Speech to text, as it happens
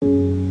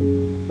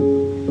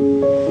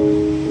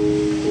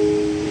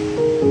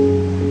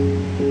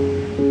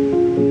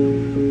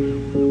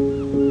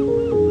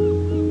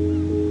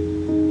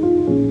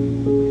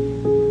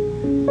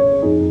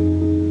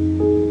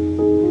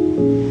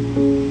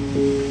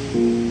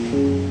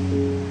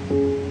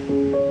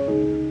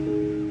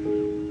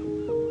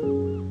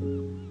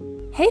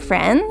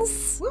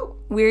friends. Woo.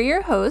 We're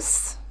your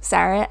hosts,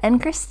 Sarah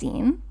and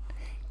Christine,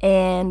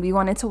 and we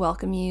wanted to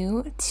welcome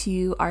you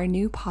to our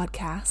new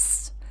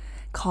podcast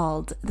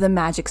called The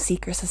Magic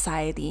Seeker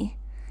Society,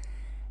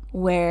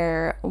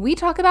 where we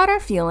talk about our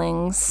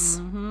feelings.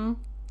 Mm-hmm.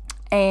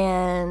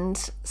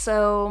 And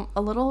so,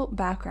 a little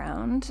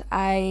background.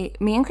 Me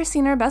and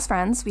Christine are best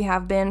friends. We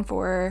have been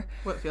for...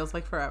 What feels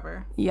like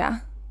forever. Yeah,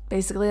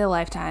 basically a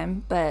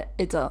lifetime, but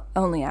it's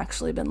only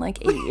actually been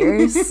like 8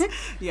 years.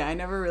 Yeah, I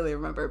never really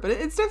remember, but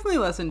it's definitely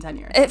less than 10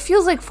 years. It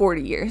feels like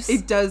 40 years.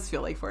 It does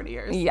feel like 40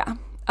 years. Yeah.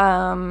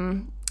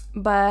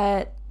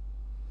 But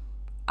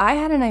I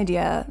had an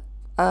idea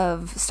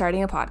of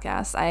starting a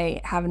podcast. I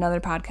have another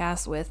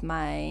podcast with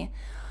my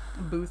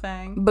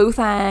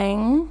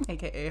Boothang,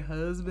 aka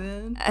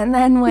husband. and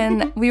then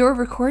when we were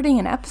recording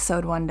an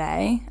episode one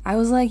day, I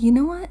was like, you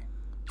know what?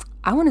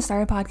 I want to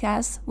start a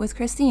podcast with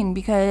Christine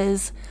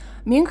because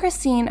me and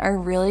Christine are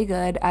really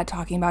good at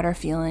talking about our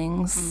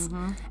feelings,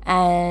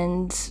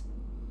 and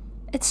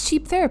it's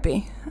cheap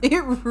therapy.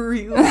 It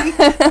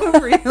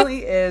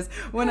really is.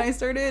 When I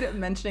started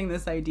mentioning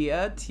this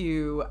idea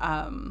to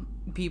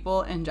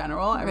people in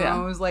general,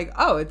 everyone was like,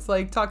 oh, it's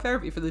like talk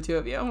therapy for the two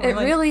of you. It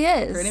really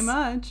is. Pretty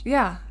much.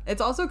 Yeah.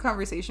 It's also a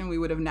conversation we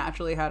would have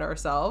naturally had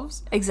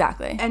ourselves.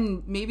 Exactly.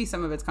 And maybe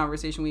some of it's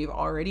conversation we've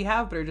already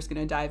have, but are just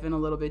going to dive in a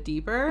little bit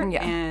deeper.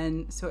 Yeah.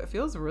 And so it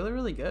feels really,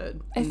 really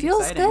good. It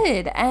feels exciting.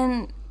 good.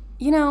 And,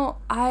 you know,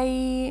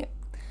 I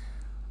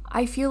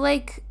feel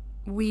like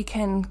we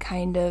can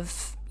kind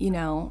of, you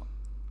know,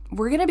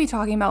 we're going to be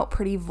talking about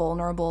pretty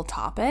vulnerable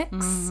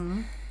topics.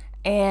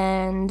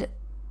 And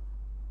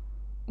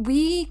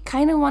we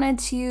kind of wanted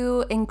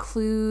to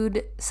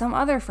include some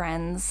other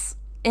friends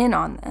in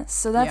on this.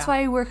 So that's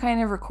why we're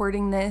kind of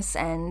recording this,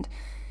 and,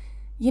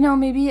 you know,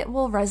 maybe it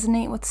will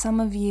resonate with some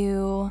of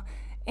you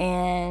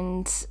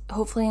and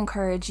hopefully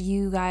encourage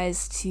you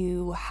guys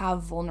to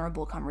have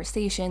vulnerable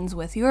conversations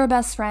with your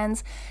best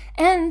friends.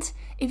 And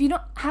if you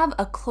don't have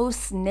a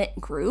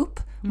close-knit group,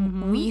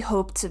 we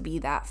hope to be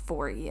that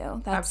for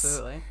you. That's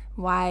Absolutely.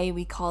 why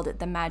we called it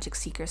the Magic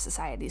Seeker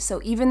Society.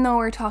 So even though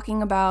we're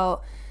talking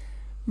about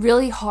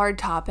really hard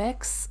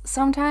topics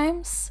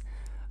sometimes,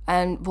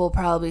 and we'll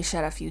probably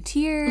shed a few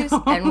tears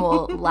and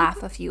we'll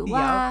laugh a few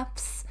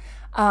laughs,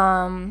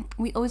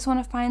 we always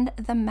want to find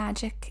the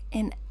magic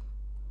in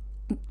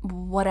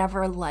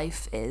whatever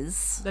life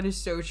is. That is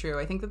so true.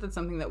 I think that that's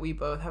something that we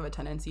both have a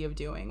tendency of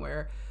doing,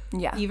 where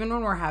Yeah. even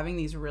when we're having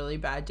these really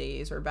bad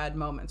days or bad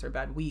moments or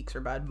bad weeks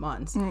or bad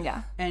months,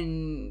 Yeah.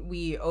 and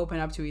we open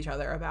up to each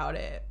other about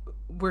it,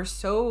 we're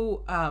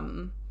so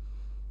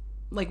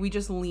like we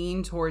just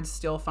lean towards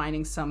still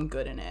finding some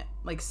good in it,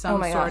 like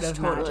some sort of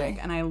magic.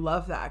 And I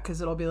love that,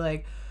 because it'll be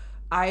like,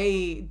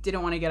 I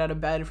didn't want to get out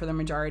of bed for the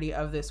majority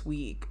of this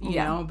week, you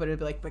know, but it'd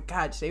be like, but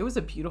God, today was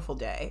a beautiful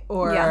day.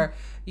 Or,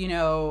 you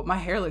know, my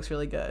hair looks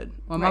really good.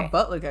 Well, my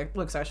butt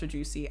looks extra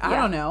juicy. I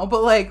don't know.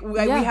 But like, we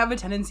have a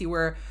tendency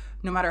where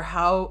no matter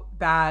how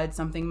bad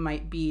something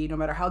might be, no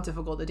matter how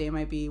difficult the day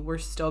might be, we're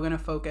still going to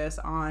focus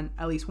on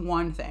at least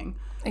one thing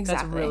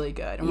that's really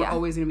good. And we're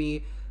always going to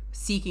be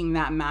seeking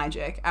that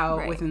magic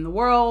out within the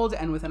world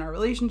and within our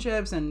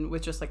relationships and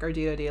with just like our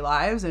day-to-day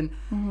lives. And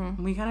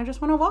we kind of just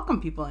want to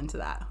welcome people into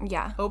that.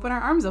 Yeah. Open our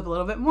arms up a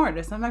little bit more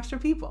to some extra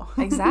people.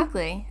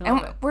 Exactly.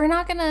 And we're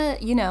not going to,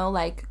 you know,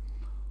 like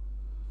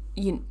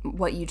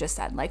what you just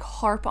said, like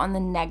harp on the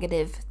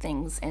negative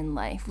things in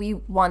life. We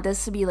want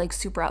this to be like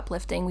super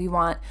uplifting. We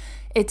want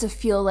it to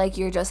feel like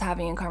you're just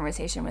having a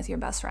conversation with your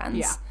best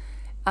friends.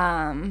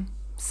 Yeah.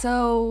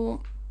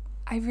 So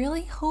I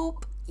really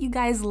hope you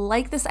guys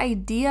like this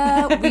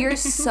idea. We are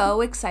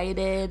so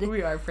excited.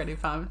 We are pretty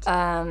pumped.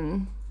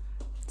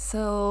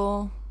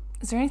 So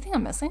is there anything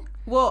I'm missing?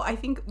 Well, I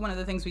think one of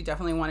the things we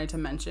definitely wanted to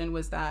mention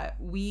was that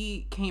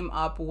we came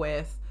up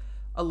with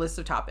a list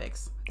of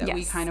topics that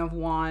we kind of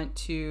want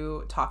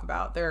to talk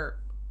about. They're,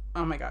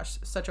 oh my gosh,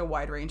 such a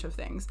wide range of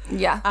things.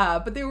 Yeah.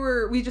 But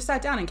we just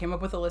sat down and came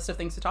up with a list of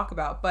things to talk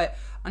about. But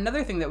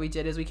another thing that we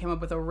did is we came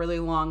up with a really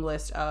long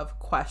list of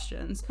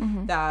questions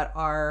that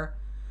are,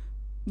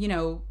 you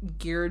know,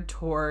 geared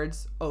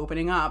towards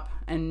opening up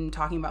and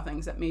talking about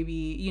things that maybe,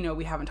 you know,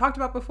 we haven't talked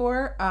about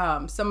before.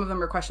 Some of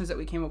them are questions that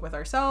we came up with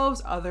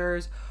ourselves.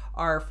 Others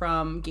are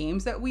from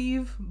games that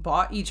we've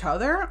bought each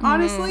other,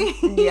 honestly.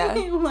 Yeah.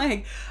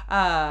 Like,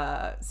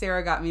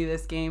 Sarah got me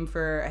this game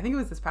for, I think it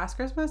was this past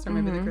Christmas or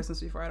maybe the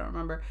Christmas before, I don't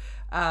remember.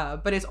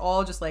 But it's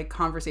all just like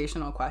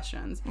conversational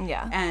questions.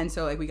 Yeah. And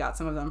so like we got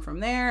some of them from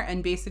there,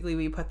 and basically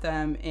we put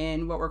them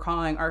in what we're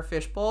calling our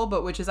fishbowl,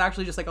 but which is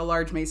actually just like a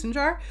large mason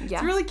jar. Yeah.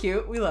 It's really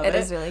cute. We love it. It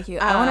is really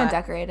cute. I want to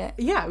decorate it.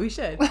 Yeah, we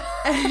should.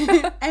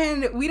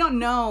 And we don't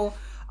know,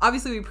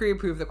 obviously we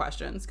pre-approve the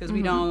questions because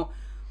we don't,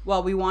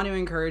 well, we want to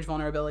encourage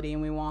vulnerability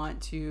and we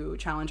want to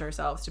challenge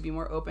ourselves to be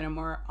more open and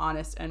more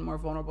honest and more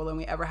vulnerable than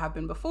we ever have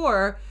been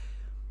before.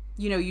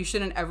 You know, you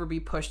shouldn't ever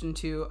be pushed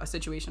into a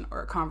situation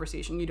or a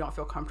conversation you don't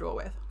feel comfortable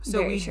with.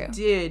 So we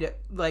did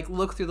like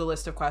look through the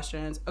list of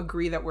questions,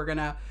 agree that we're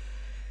gonna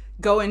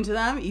go into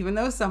them, even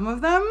though some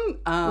of them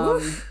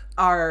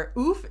are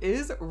oof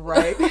is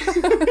right.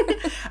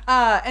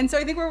 And so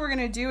I think what we're going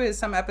to do is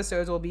some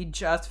episodes will be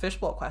just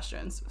fishbowl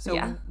questions. So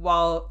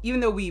even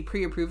though we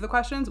pre-approve the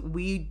questions,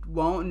 we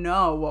won't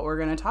know what we're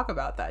going to talk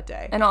about that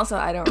day. And also,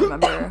 I don't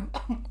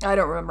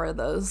remember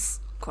those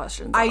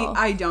questions at all.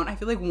 I don't. I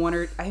feel like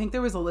I think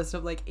there was a list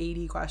of like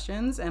 80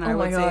 questions, and I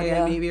would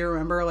say I maybe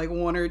remember like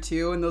one or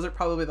two, and those are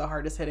probably the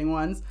hardest hitting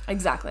ones.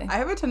 Exactly. I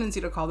have a tendency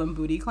to call them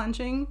booty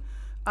clenching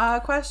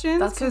questions.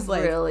 That's a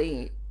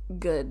really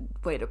good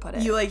way to put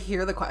it. You like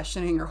hear the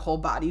question and your whole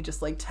body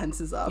just like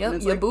tenses up. Yep, and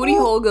it's your like, booty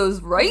hole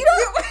goes right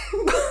up.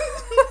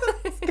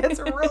 It gets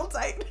real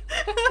tight.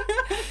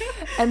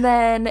 And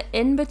then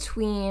in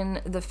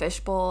between the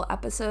fishbowl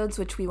episodes,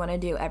 which we want to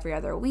do every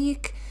other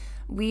week,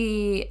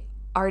 we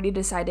already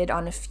decided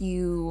on a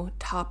few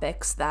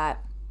topics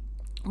that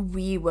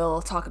we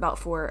will talk about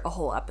for a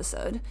whole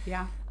episode.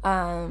 Yeah.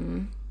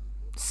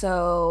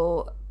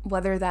 So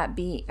whether that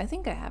be, I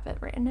think I have it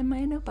written in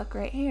my notebook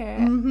right here.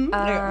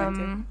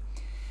 Mm-hmm.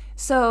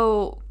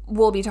 So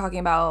we'll be talking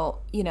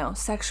about,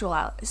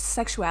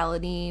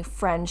 sexuality,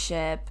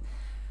 friendship,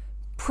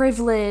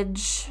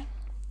 privilege,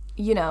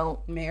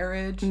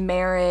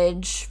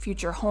 marriage,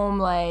 future home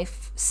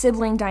life,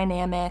 sibling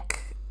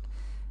dynamic,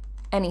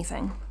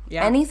 anything.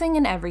 Yeah. Anything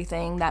and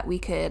everything that we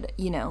could,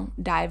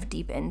 dive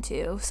deep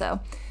into. So,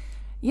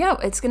 yeah,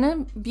 it's going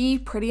to be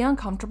pretty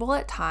uncomfortable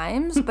at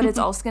times, but it's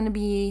also going to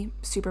be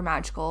super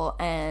magical.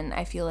 And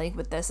I feel like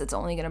with this, it's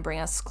only going to bring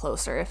us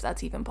closer, if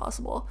that's even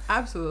possible.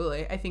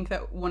 Absolutely. I think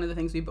that one of the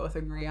things we both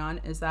agree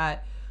on is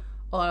that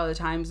a lot of the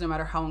times, no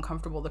matter how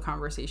uncomfortable the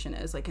conversation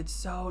is, like, it's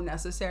so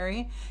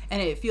necessary.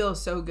 And it feels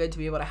so good to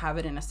be able to have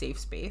it in a safe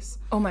space.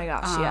 Oh, my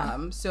gosh,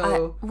 yeah.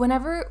 So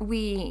whenever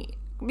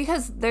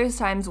because there's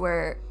times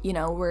where,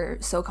 we're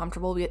so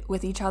comfortable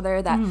with each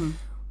other that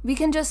we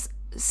can just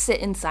sit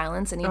in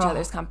silence in each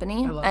other's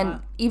company. And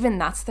that. Even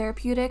that's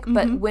therapeutic. Mm-hmm.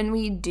 But when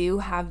we do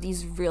have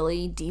these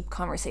really deep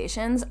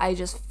conversations, I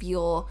just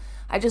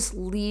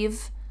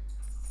leave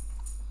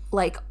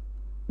like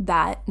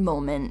that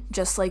moment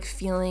just like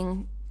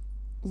feeling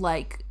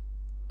like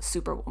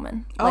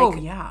Superwoman.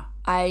 Like, yeah.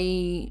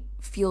 I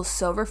feel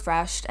so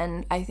refreshed,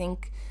 and I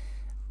think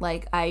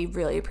like I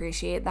really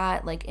appreciate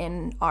that, like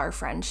in our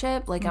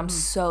friendship. Like I'm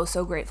so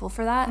grateful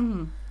for that.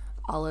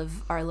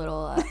 Olive, our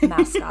little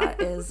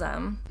mascot, is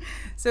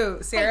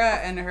So Sarah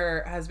and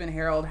her husband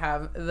Harold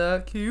have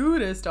the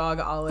cutest dog,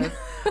 Olive.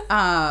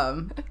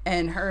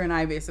 And her and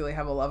I basically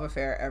have a love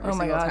affair every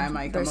single time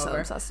I come over.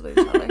 They're so obsessed with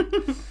each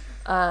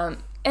other.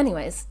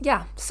 Anyways,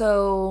 yeah.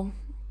 So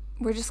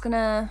we're just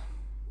gonna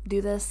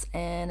do this,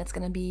 and it's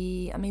gonna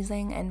be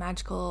amazing and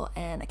magical,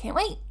 and I can't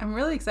wait. I'm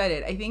really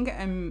excited. I think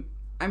I'm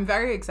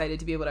very excited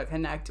to be able to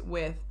connect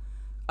with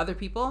other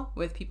people,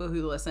 with people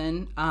who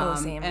listen,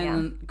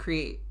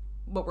 create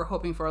what we're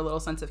hoping for, a little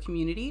sense of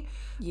community.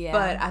 Yeah.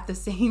 But at the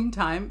same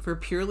time, for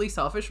purely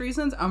selfish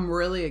reasons, I'm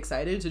really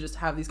excited to just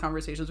have these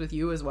conversations with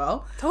you as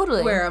well.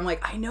 Totally. Where I'm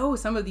like, I know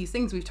some of these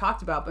things we've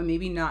talked about, but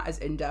maybe not as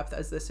in-depth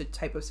as this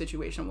type of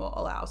situation will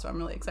allow. So I'm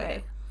really excited.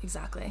 Right.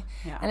 Exactly.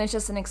 Yeah. And it's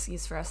just an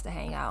excuse for us to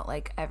hang out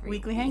like every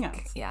weekly week.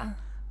 Hangouts. Yeah.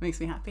 Makes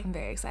me happy. I'm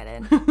very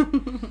excited.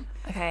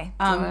 Okay.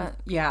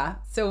 Yeah.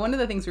 So one of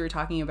the things we were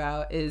talking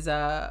about is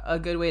a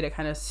good way to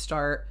kind of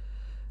start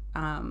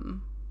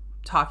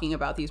talking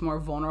about these more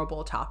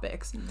vulnerable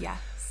topics. Yes.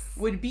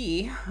 Would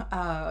be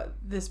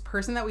this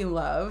person that we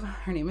love.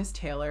 Her name is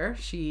Taylor.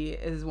 She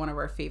is one of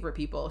our favorite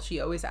people. She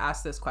always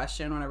asks this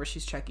question whenever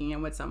she's checking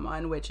in with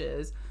someone, which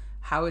is,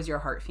 how is your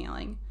heart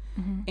feeling?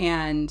 Mm-hmm.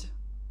 And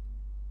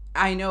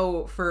I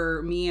know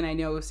for me, and I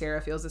know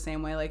Sarah feels the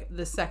same way, like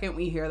the second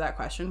we hear that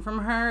question from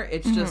her,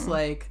 it's just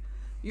like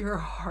your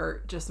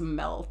heart just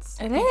melts.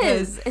 It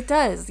is. It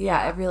does.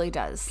 Yeah, it really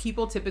does.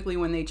 People typically,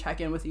 when they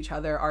check in with each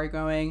other, are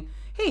going,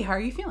 hey, how are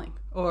you feeling?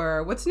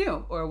 Or what's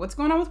new? Or what's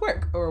going on with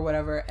work? Or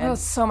whatever. And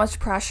so much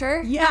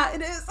pressure. Yeah,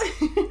 it is.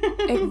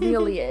 It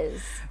really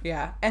is.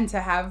 Yeah. And to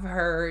have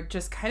her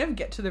just kind of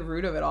get to the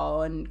root of it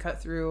all and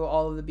cut through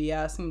all of the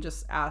BS and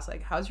just ask,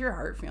 like, how's your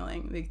heart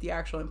feeling? Like, the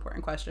actual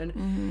important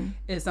question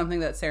is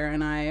something that Sarah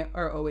and I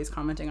are always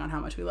commenting on how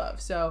much we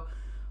love. So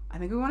I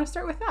think we want to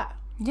start with that.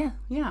 Yeah.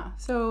 Yeah.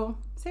 So,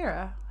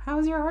 Sarah,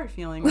 how's your heart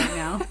feeling right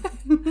now?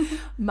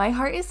 My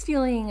heart is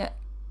feeling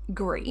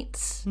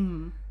great.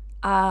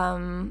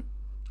 I'm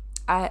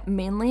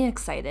mainly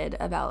excited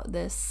about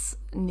this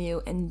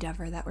new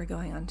endeavor that we're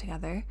going on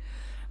together.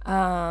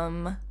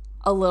 A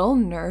little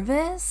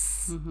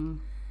nervous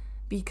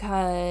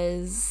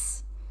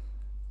because,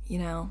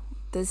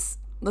 this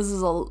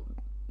is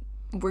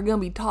we're going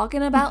to be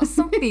talking about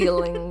some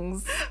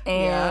feelings,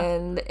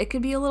 and it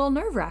could be a little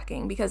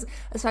nerve-wracking because,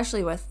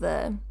 especially with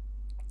the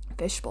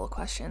fishbowl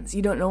questions,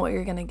 you don't know what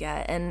you're going to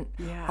get, and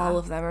all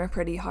of them are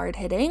pretty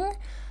hard-hitting,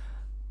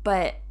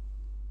 but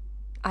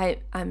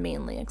I'm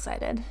mainly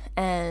excited.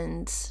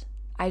 And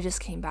I just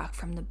came back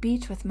from the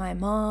beach with my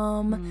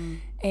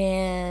mom,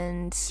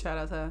 and shout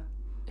out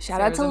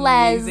to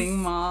Les, amazing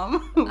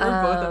mom. We're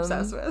both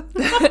obsessed with.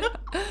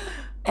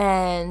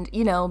 And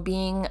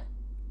being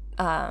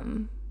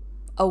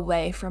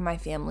away from my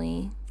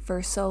family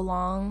for so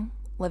long,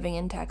 living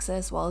in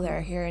Texas while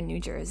they're here in New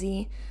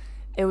Jersey,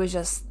 it was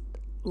just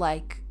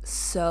like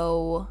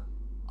so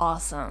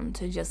awesome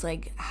to just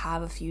like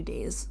have a few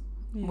days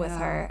with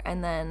her.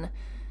 And then,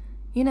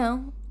 you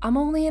know, I'm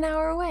only an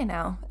hour away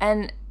now.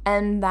 And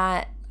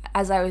that,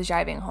 as I was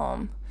driving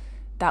home,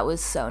 that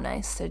was so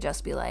nice to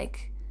just be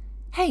like,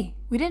 hey,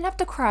 we didn't have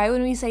to cry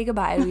when we say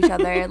goodbye to each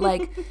other.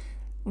 Like,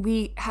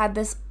 we had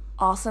this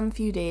awesome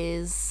few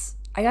days.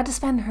 I got to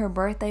spend her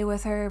birthday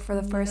with her for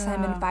the first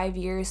time in 5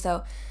 years.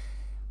 So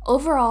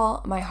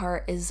overall, my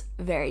heart is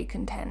very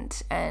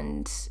content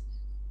and,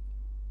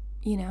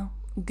 you know,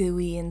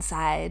 gooey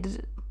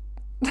inside.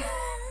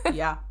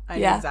 Yeah, I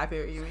know exactly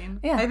what you mean.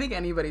 Yeah. I think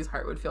anybody's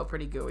heart would feel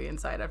pretty gooey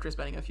inside after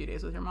spending a few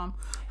days with your mom.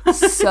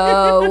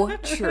 So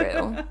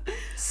true.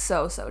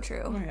 So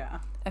true. Yeah.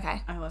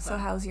 Okay. I love that. So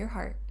how's your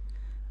heart?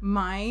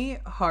 My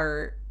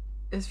heart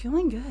is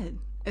feeling good.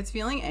 It's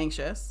feeling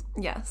anxious.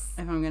 Yes.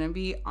 If I'm going to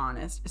be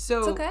honest. So,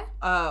 it's okay.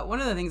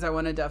 One of the things I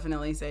want to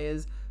definitely say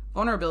is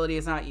vulnerability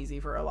is not easy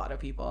for a lot of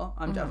people.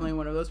 I'm definitely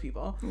one of those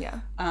people.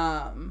 Yeah.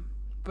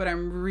 But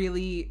I'm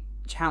really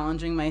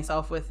challenging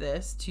myself with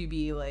this to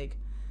be like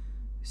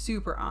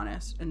super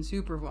honest and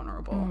super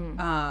vulnerable.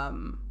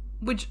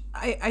 Which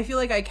I feel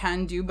like I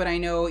can do, but I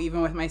know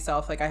even with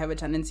myself, like I have a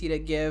tendency to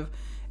give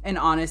an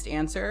honest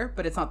answer,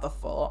 but it's not the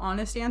full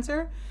honest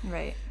answer.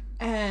 Right.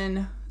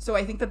 And so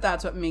I think that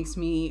that's what makes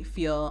me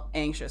feel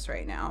anxious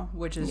right now,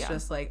 which is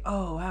just like,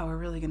 oh, wow, we're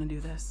really going to do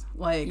this.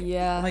 Like,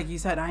 like you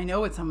said, I know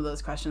what some of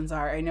those questions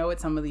are. I know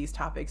what some of these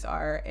topics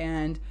are.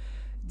 And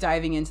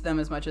diving into them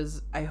as much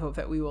as I hope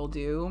that we will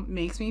do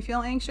makes me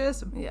feel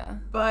anxious. Yeah.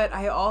 But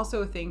I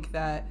also think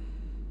that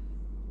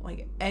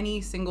like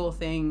any single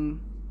thing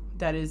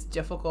that is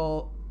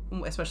difficult,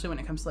 especially when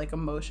it comes to like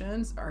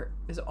emotions,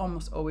 is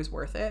almost always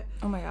worth it.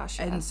 Oh my gosh,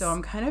 yes. And so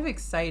I'm kind of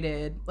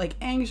excited, like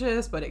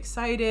anxious but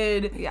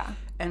excited. Yeah.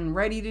 And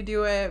ready to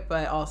do it,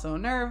 but also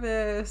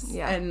nervous.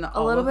 Yeah. And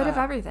a little bit of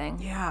everything.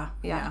 Yeah,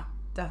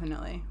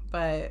 definitely.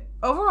 But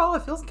overall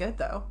it feels good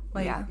though.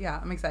 Like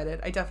yeah, I'm excited.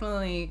 I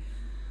definitely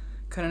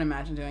couldn't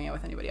imagine doing it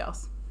with anybody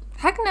else.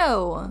 Heck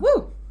no.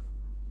 Woo!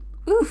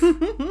 Oof.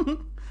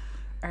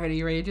 All right, are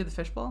you ready to do the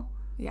fishbowl?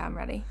 Yeah, I'm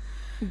ready.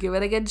 Give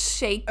it a good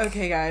shake.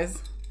 Okay,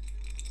 guys.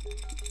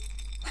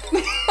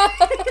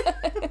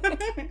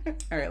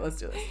 All right, let's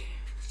do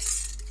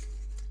this.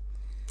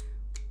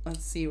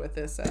 Let's see what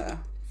this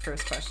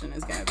first question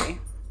is going to be.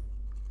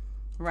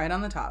 Right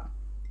on the top.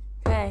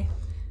 Okay.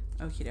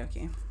 Okie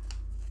dokie.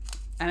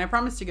 And I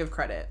promise to give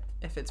credit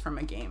if it's from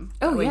a game.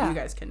 Oh, that way yeah. you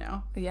guys can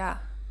know. Yeah.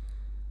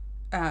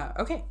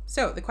 Okay,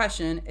 so the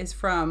question is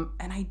from,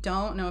 and I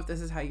don't know if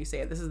this is how you say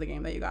it. This is the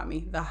game that you got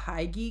me. The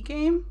Hygie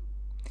game.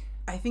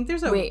 I think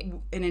there's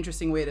an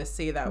interesting way to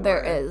say that word.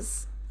 There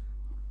is.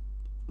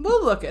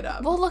 We'll look it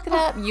up.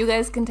 You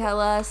guys can tell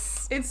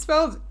us. It's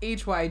spelled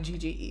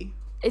Hygge.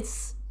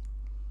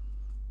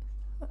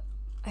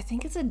 I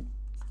think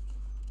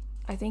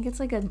it's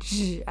like a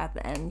G at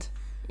the end,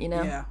 you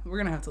know? Yeah, we're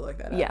going to have to look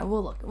that up. Yeah,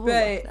 we'll look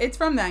it's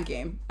from that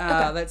game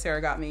that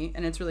Sarah got me,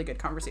 and it's really good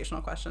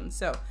conversational questions.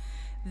 So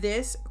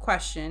this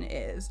question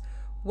is,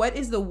 what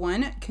is the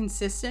one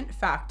consistent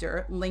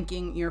factor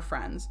linking your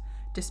friends,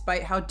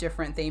 despite how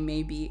different they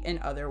may be in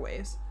other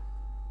ways?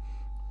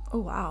 Oh,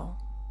 wow.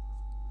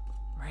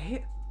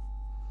 Right?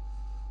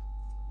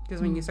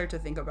 Because when you start to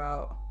think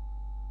about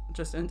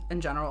just in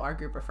general our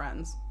group of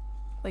friends,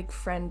 like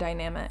friend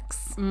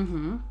dynamics.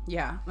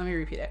 Yeah, let me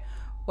repeat it.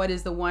 What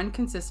is the one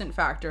consistent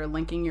factor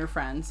linking your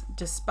friends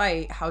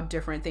despite how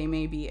different they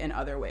may be in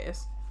other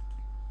ways?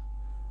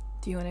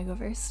 Do you want to go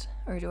first,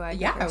 or do I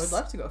go first? I would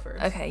love to go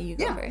first. Okay, you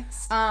go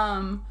first.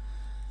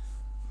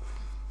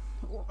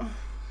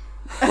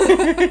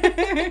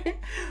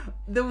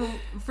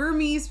 For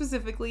me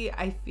specifically,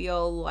 I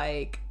feel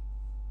like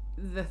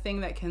the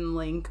thing that can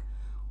link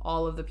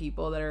all of the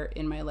people that are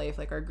in my life,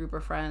 like our group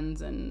of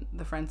friends and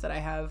the friends that I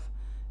have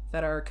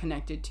that are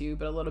connected to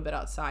but a little bit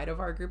outside of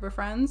our group of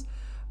friends,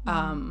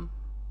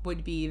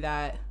 would be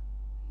that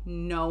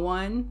no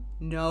one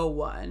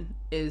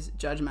is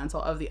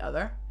judgmental of the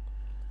other.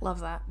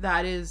 Love that.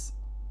 That is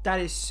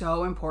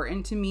so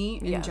important to me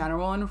in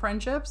general in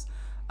friendships.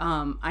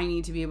 I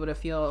need to be able to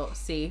feel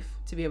safe,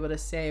 to be able to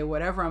say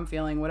whatever I'm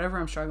feeling, whatever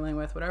I'm struggling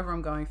with, whatever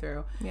I'm going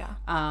through. Yeah.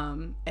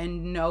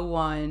 And no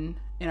one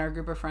in our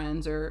group of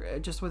friends or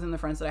just within the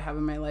friends that I have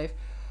in my life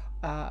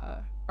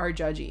are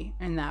judgy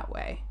in that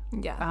way.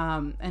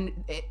 Yeah.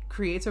 And it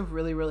creates a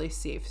really, really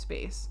safe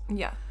space.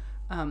 Yeah.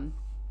 And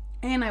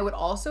I would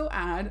also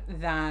add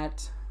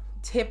that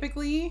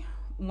typically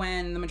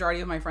when the majority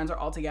of my friends are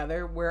all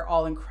together, we're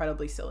all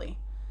incredibly silly.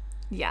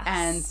 Yes.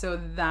 And so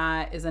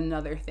that is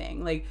another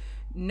thing. Like,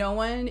 no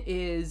one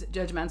is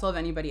judgmental of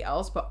anybody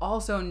else, but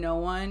also no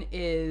one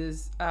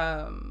is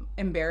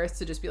embarrassed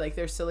to just be like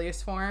their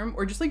silliest form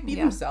or just like be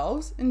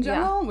themselves in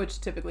general,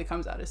 which typically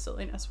comes out as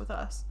silliness with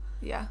us.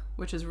 Yeah.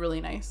 Which is really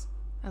nice.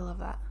 I love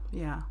that.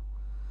 Yeah.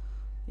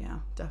 Yeah,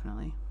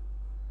 definitely.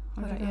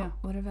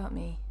 What about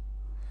me?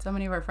 So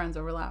many of our friends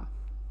overlap.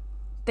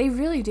 They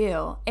really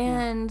do.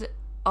 And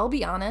I'll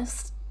be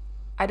honest,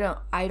 I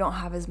don't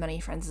have as many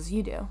friends as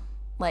you do.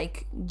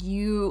 Like,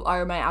 you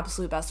are my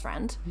absolute best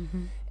friend.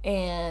 Mm-hmm.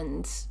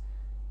 And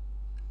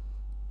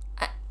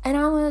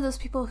I'm one of those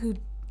people who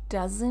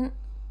doesn't,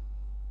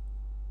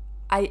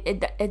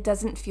 it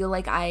doesn't feel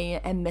like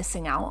I am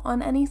missing out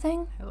on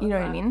anything. You know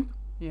what I mean?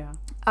 Yeah.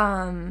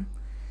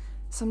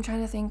 So I'm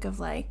trying to think of,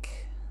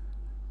 like,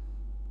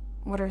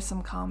 what are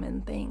some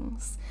common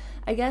things?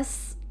 I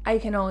guess I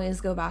can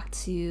always go back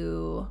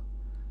to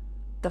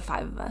the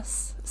five of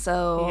us.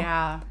 So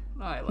yeah.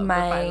 Oh, I love my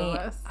the five of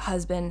us.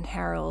 husband,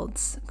 Harold,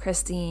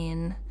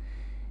 Christine's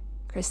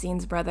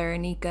brother,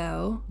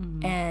 Nico,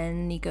 mm-hmm.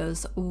 and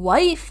Nico's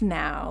wife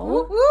now.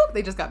 Whoop, whoop.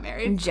 They just got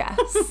married.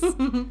 Jess.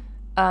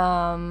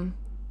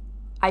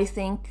 I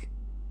think,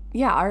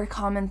 yeah, our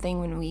common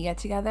thing when we get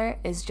together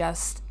is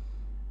just,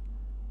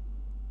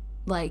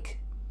 like,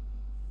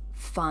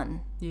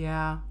 fun.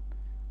 Yeah.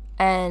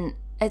 And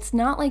it's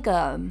not like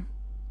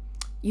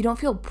you don't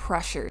feel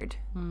pressured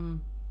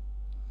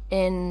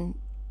in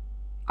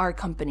our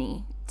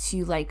company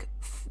to, like,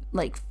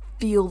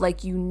 feel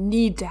like you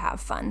need to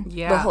have fun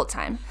the whole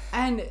time.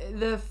 And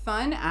the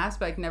fun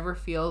aspect never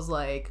feels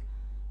like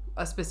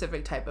a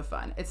specific type of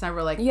fun. It's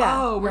never like,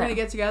 we're going to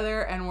get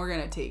together and we're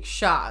going to take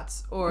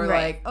shots, or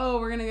like,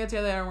 we're going to get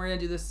together and we're going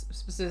to do this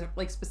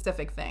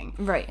specific thing.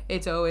 Right.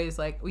 It's always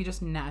like, we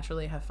just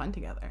naturally have fun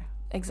together.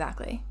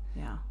 Exactly.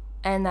 Yeah.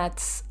 And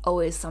that's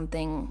always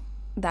something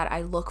that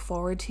I look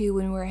forward to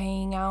when we're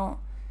hanging out,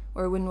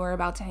 or when we're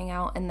about to hang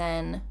out. And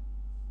then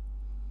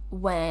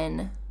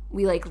when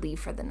we, like, leave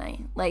for the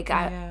night, like,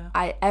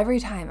 I every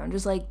time I'm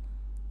just like,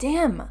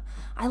 damn,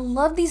 I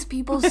love these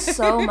people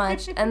so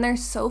much, and they're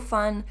so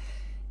fun,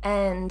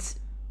 and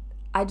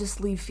I just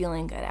leave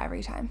feeling good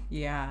every time.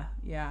 Yeah.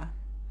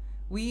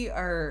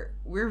 We're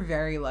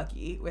very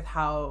lucky with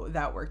how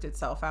that worked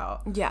itself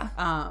out. Yeah.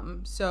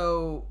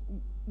 So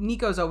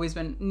Nico's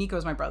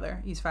my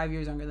brother. He's 5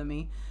 years younger than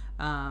me.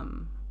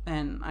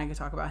 And I could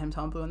talk about him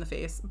till I'm blue in the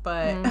face,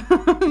 but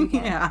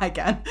yeah, I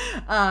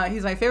can.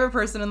 He's my favorite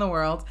person in the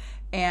world,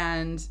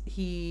 and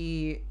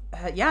he's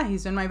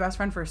been my best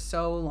friend for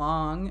so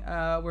long.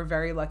 We're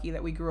very lucky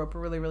that we grew up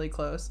really, really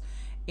close.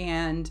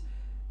 And,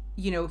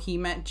 you know, he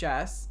met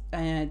Jess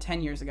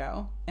 10 years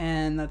ago,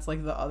 and that's,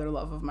 like, the other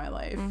love of my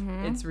life.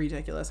 Mm-hmm. It's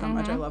ridiculous how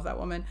much I love that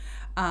woman.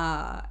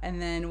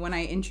 And then when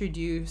I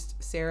introduced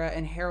Sarah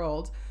and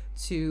Harold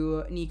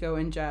to Nico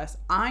and Jess,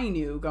 I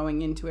knew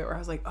going into it where I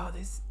was like, oh,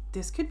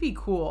 this could be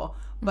cool,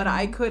 but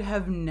I could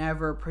have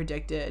never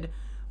predicted,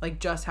 like,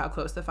 just how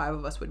close the five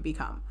of us would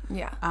become.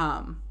 Yeah.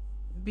 And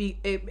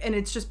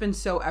it's just been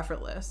so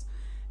effortless,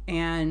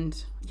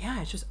 and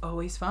yeah, it's just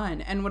always fun.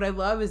 And what I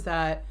love is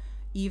that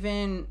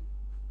even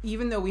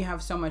though we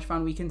have so much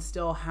fun, we can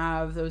still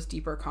have those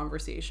deeper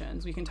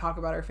conversations. We can talk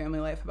about our family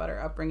life, about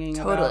our upbringing,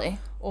 about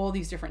all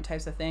these different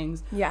types of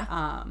things.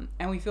 Yeah.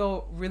 And we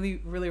feel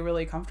really, really,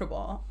 really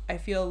comfortable. I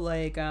feel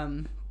like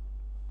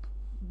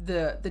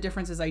the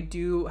difference is I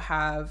do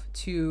have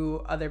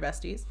two other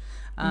besties.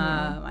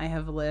 I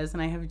have Liz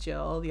and I have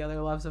Jill, the other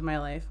loves of my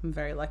life. I'm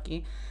very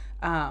lucky.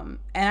 And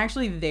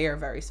actually they are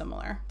very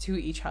similar to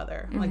each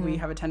other. Like, we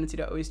have a tendency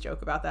to always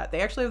joke about that.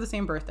 They actually have the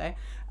same birthday.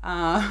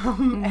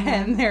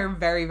 And they're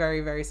very,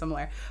 very, very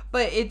similar.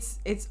 But it's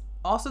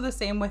also the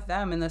same with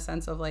them in the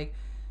sense of, like,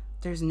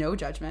 there's no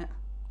judgment.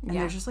 And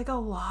there's just, like, a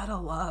lot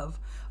of love.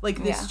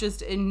 Like, this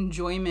just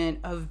enjoyment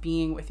of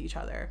being with each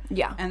other.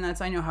 Yeah. And that's,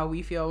 I know how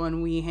we feel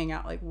when we hang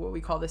out, like, what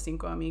we call the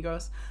Cinco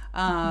Amigos.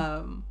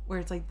 Where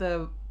it's, like,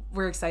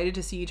 we're excited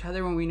to see each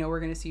other when we know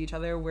we're going to see each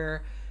other.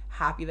 We're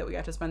happy that we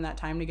got to spend that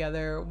time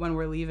together when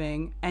we're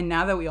leaving. And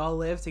now that we all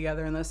live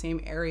together in the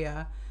same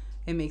area,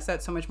 it makes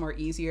that so much more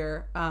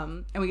easier.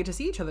 And we get to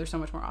see each other so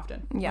much more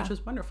often. Yeah. Which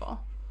is wonderful.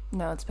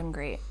 No, it's been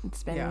great.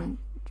 It's been,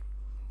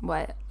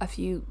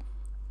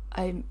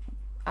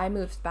 I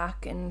moved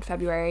back in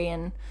February,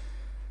 and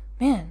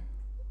man,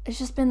 it's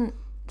just been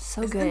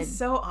so good. It's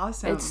so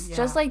awesome. It's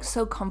just, like,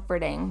 so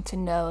comforting to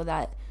know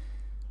that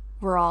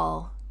we're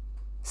all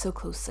so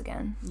close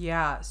again.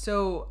 Yeah.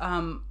 So,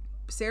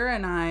 Sarah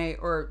and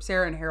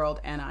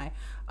Harold and I,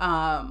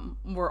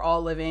 were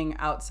all living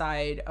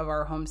outside of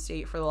our home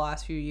state for the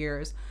last few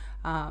years.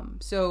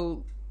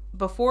 So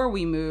before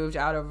we moved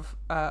out of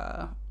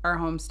our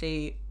home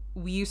state,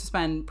 we used to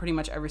spend pretty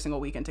much every single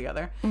weekend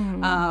together.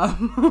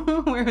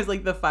 Whereas,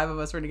 like, the five of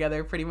us were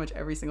together pretty much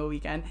every single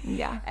weekend.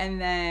 Yeah.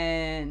 And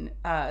then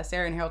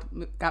Sarah and Harold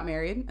got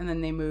married, and then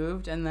they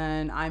moved, and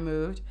then I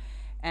moved.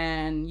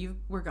 And you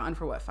were gone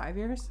for, what, 5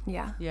 years?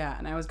 Yeah. Yeah,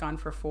 and I was gone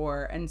for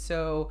 4. And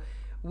so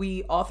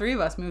all three of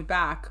us moved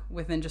back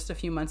within just a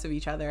few months of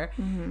each other.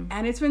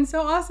 And it's been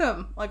so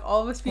awesome. Like,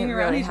 all of us being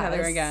around each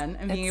other again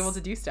and being able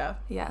to do stuff.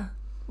 Yeah.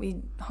 We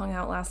hung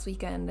out last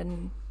weekend,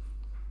 and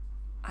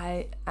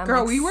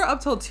Girl, we were up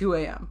till 2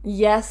 a.m.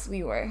 Yes,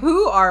 we were.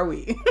 Who are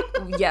we?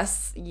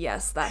 yes,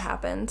 that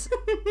happened.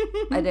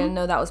 I didn't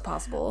know that was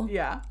possible.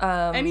 Yeah.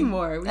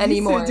 Anymore. We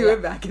used to do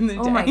it back in the day.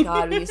 Oh my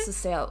God, we used to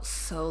stay out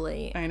so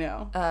late. I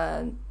know.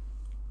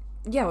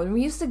 Yeah, when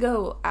we used to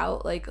go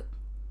out, like,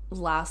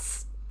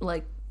 last,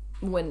 like,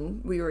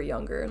 when we were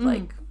younger.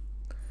 Like,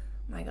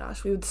 my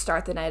gosh, we would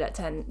start the night at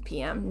 10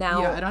 p.m.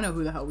 Now, yeah, I don't know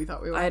who the hell we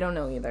thought we were. I don't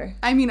know either.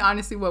 I mean,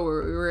 honestly, we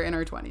were in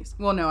our 20s.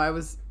 Well, no, I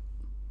was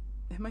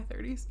in my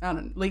 30s. I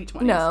don't know, late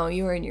 20s. No,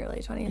 you were in your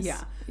late 20s.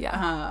 Yeah.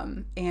 Yeah.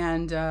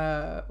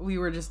 And we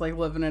were just like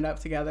living it up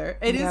together.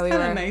 It is kind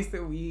of nice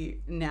that we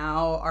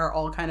now are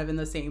all kind of in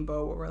the same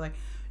boat where we're like,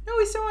 no,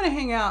 we still want to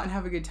hang out and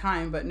have a good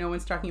time, but no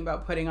one's talking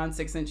about putting on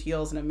 6-inch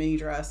heels and a mini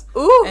dress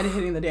and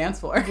hitting the dance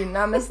floor. Do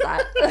not miss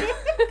that.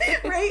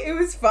 Right? It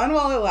was fun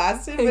while it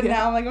lasted, but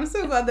now I'm like, I'm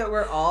so glad that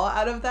we're all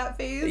out of that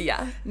phase.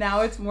 Yeah.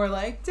 Now it's more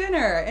like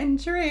dinner and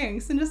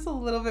drinks and just a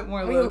little bit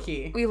more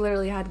low-key. We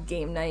literally had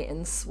game night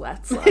in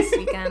sweats last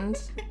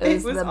weekend.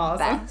 It was the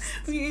awesome. best.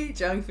 We ate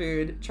junk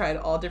food, tried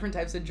all different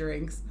types of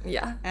drinks.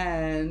 Yeah.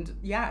 And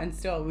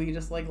still we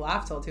just like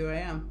laughed till 2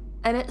 a.m.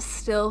 And it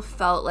still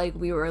felt like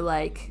we were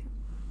like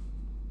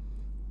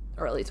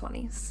early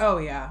 20s. Oh,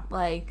 yeah.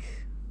 Like,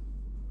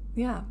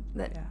 yeah.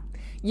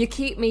 You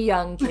keep me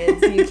young,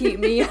 kids. You keep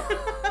me young.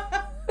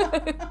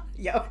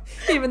 Yep.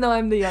 Even though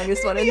I'm the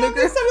youngest one in the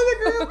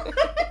group.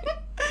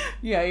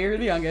 Yeah, you're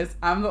the youngest.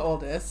 I'm the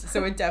oldest.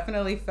 So it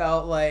definitely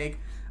felt like,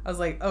 I was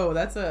like, oh,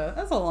 that's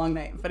a long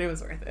night, but it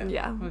was worth it.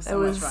 Yeah. It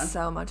was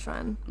so much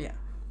fun. Yeah.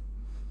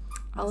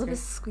 Olive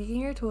is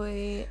squeaking her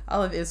toy.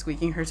 Olive is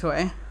squeaking her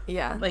toy.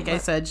 Yeah. Like I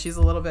said, she's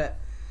a little bit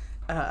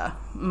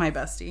my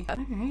bestie. All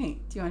right.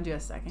 Do you want to do a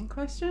second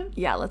question?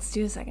 Yeah, let's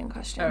do a second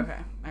question. Okay.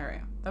 All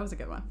right. That was a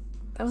good one.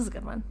 That was a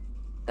good one.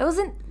 That was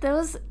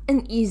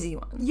an easy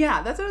one.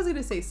 Yeah, that's what I was going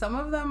to say. Some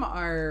of them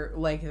are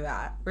like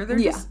that, where they're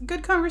just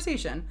good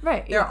conversation.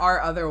 Right. There are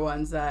other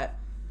ones that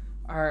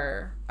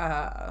are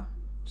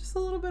just a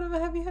little bit of a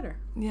heavy hitter.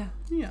 Yeah.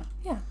 Yeah.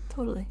 Yeah,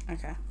 totally.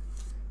 Okay.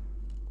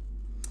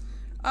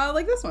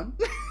 Like this one.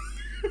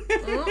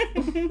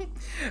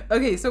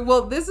 Okay,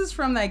 so this is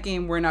from that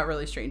game We're Not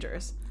Really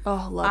Strangers.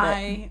 Oh, love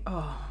it.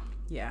 Oh,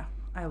 yeah.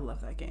 I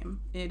love that game.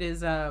 It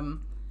is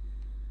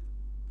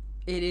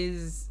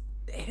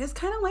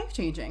kind of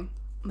life-changing.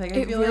 Like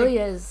I feel really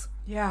is.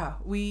 Yeah,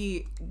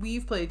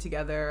 we've played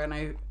together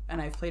and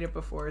I've played it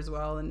before as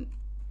well, and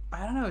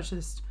I don't know, it's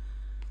just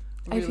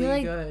really I feel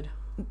like,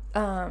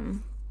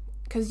 good.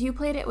 Cuz you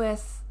played it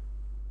with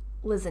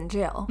Liz and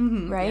Jill,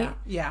 right?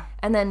 Yeah.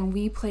 And then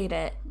we played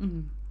it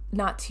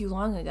not too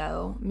long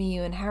ago, me,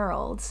 you, and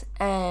Harold,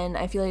 and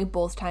I feel like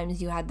both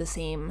times you had the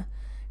same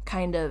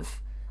kind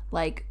of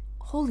like,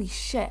 holy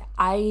shit,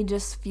 I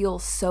just feel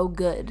so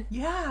good.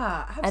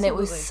 Yeah, absolutely. And it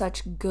was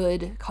such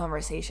good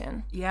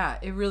conversation. Yeah,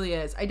 it really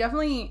is. I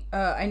definitely,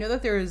 I know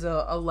that there is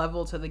a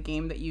level to the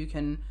game that you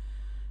can,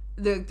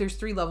 there's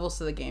 3 levels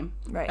to the game.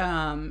 Right.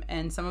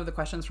 And some of the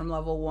questions from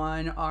level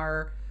 1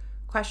 are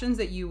questions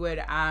that you would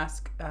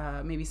ask,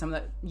 maybe some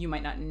that you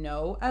might not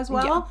know as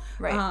well.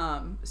 Yeah,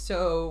 right.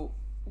 So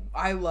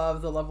I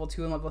love the level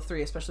 2 and level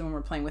 3, especially when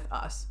we're playing with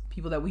us,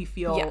 people that we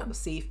feel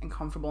safe and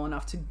comfortable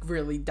enough to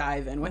really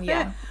dive in with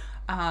it.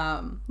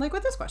 Like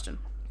with this question.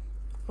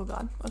 Oh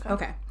God.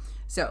 Okay.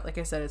 So, like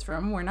I said, it's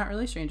from We're Not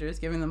Really Strangers,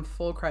 giving them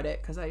full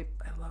credit because I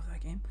love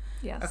that game.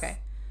 Yes. Okay.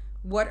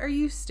 What are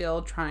you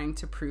still trying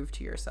to prove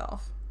to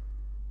yourself?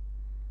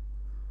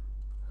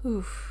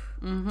 Oof.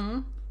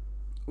 Mm-hmm.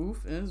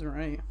 Oof is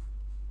right.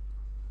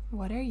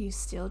 What are you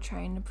still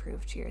trying to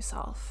prove to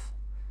yourself?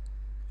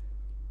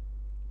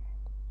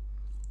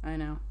 I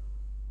know.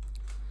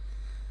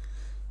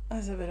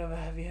 That's a bit of a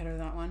heavy hitter,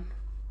 that one.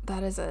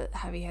 That is a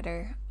heavy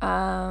hitter.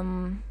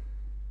 I'm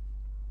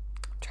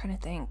trying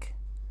to think.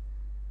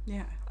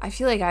 Yeah. I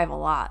feel like I have a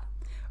lot.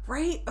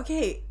 Right?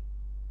 Okay.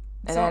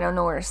 And I don't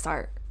know where to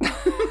start.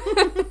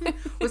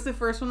 What's the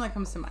first one that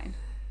comes to mind?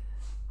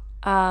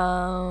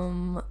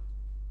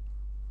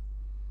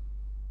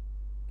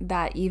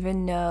 That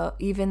even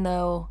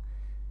though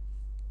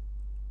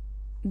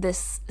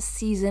this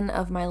season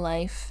of my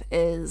life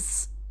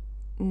is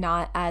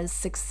not as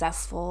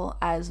successful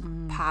as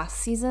past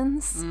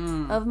seasons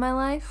of my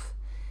life,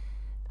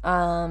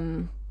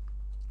 I'm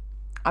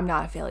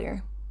not a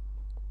failure.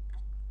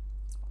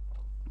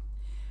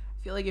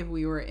 I feel like if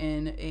we were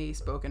in a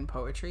spoken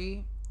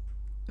poetry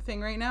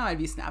thing right now, I'd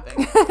be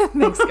snapping.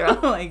 Thanks, girl.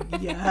 Like,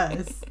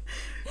 yes,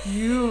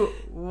 you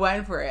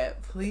went for it.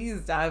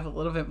 Please dive a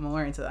little bit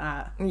more into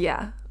that.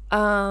 Yeah.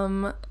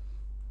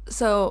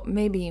 So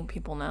maybe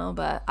people know,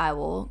 but I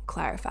will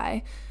clarify.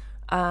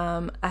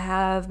 I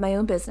have my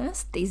own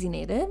business, Daisy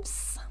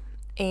Natives,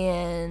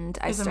 and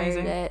I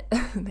started it.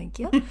 Thank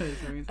you.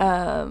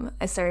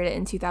 I started it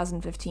in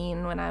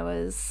 2015 when I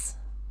was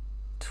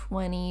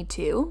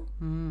 22,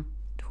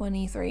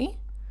 23,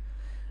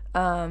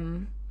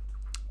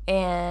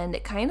 and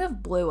it kind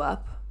of blew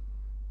up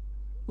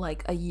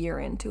like a year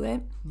into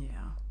it. Yeah.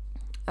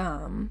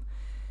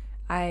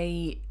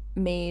 I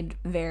made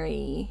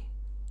very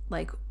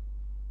like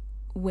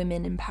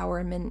women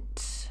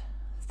empowerment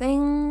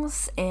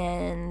things,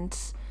 and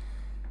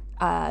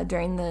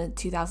during the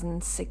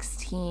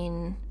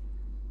 2016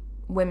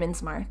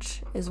 Women's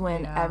March is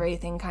when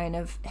everything kind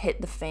of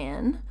hit the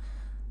fan,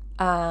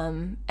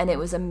 and it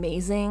was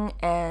amazing,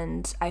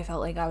 and I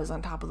felt like I was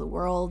on top of the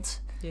world.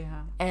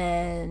 Yeah.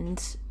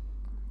 And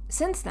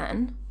since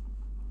then,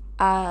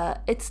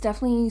 it's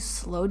definitely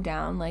slowed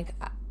down. Like,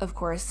 of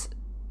course,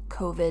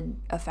 COVID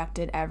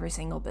affected every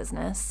single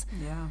business.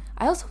 Yeah.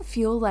 I also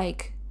feel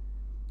like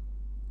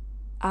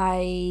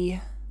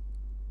I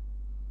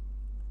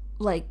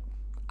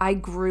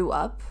grew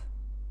up.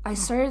 I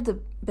started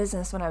the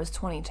business when I was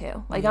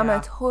 22. Like, I'm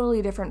a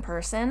totally different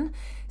person.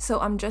 So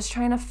I'm just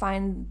trying to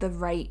find the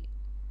right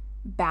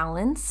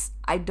balance.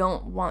 I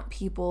don't want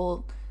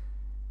people...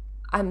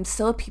 I'm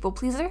still a people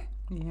pleaser.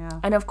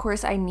 Yeah. And of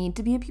course, I need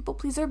to be a people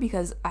pleaser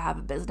because I have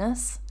a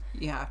business.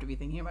 You have to be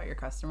thinking about your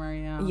customer,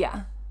 yeah.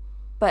 Yeah.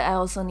 But I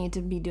also need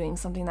to be doing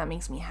something that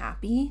makes me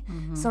happy.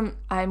 Mm-hmm. So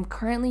I'm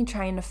currently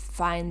trying to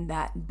find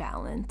that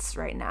balance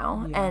right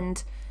now. Yeah.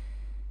 And...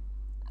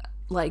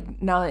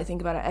 like, now that I think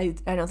about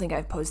it, I don't think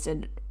I've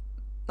posted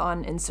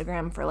on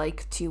Instagram for,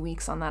 like, 2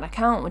 weeks on that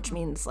account, which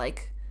means,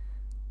 like,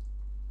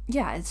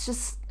 yeah, it's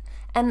just...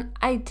 And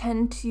I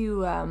tend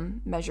to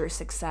measure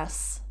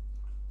success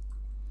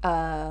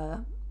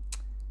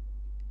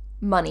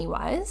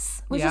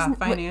money-wise.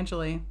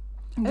 Financially.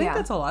 I think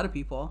that's a lot of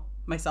people,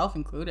 myself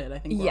included. I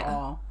think we're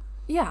all...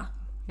 Yeah.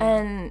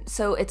 And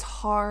so it's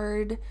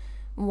hard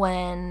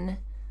when,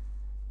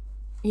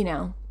 you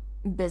know,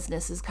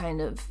 business is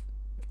kind of...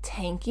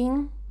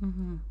 tanking,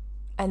 mm-hmm.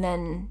 and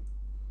then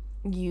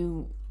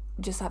you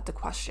just have to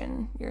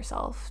question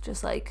yourself,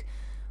 just like,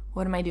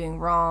 what am I doing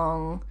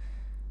wrong?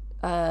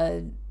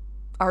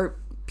 Are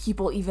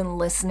people even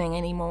listening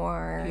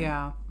anymore?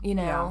 Yeah, you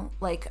know,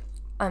 like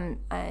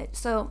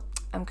so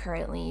I'm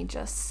currently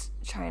just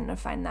trying to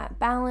find that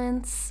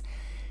balance,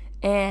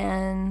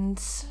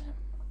 and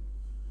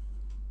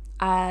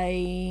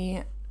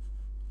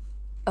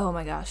oh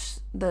my gosh,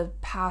 the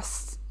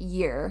past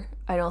year,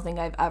 I don't think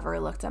I've ever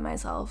looked at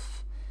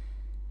myself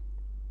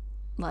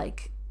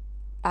like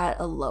at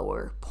a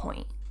lower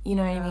point. You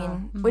know what I mean?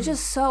 Mm-hmm. Which is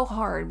so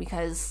hard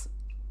because,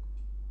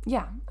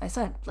 yeah, I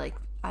said, like,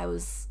 I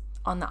was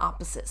on the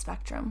opposite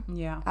spectrum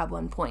at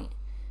one point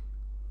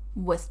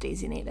with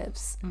Daisy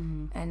Natives,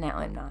 mm-hmm. and now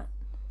I'm not.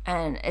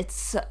 And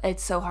it's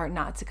so hard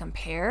not to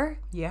compare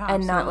and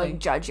absolutely. Not, like,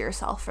 judge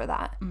yourself for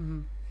that.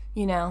 Mm-hmm.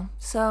 You know?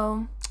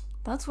 So...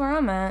 that's where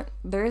I'm at.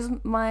 There's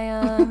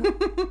my,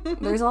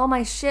 there's all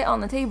my shit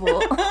on the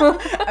table.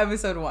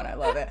 Episode 1, I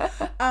love it.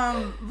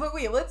 But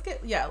wait, let's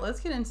get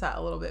into that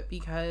a little bit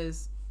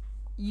because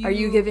Are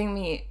you giving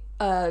me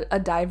a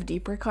dive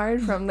deeper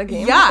card from the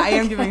game? Yeah, I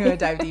am giving you a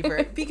dive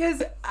deeper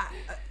because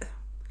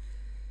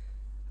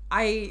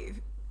I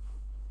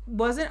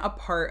wasn't a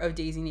part of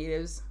Daisy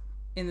Natives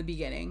in the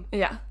beginning.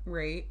 Yeah.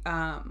 Right?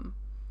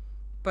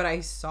 But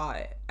I saw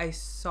it. I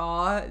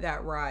saw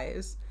that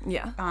rise.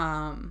 Yeah.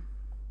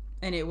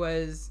 And it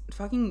was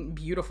fucking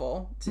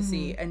beautiful to mm-hmm.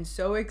 see and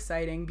so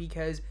exciting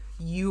because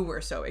you were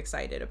so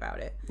excited about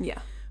it. Yeah.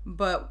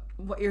 But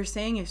what you're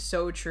saying is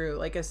so true.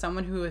 Like, as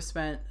someone who has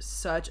spent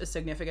such a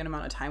significant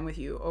amount of time with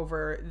you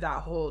over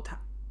that whole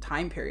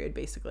time period,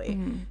 basically,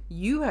 mm-hmm.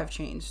 you have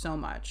changed so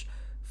much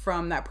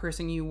from that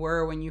person you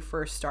were when you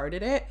first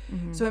started it.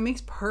 Mm-hmm. So it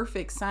makes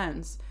perfect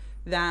sense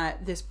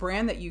that this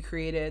brand that you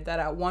created that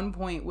at one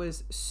point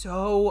was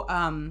so...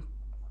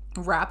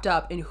 wrapped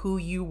up in who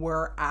you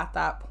were at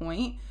that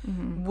point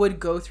mm-hmm. would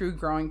go through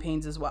growing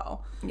pains as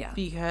well. Yeah.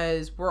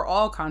 Because we're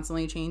all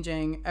constantly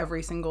changing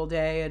every single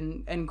day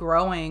and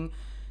growing.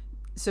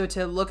 So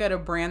to look at a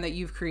brand that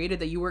you've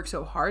created that you worked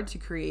so hard to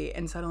create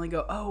and suddenly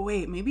go, oh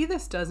wait, maybe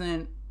this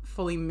doesn't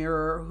fully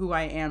mirror who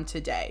I am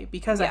today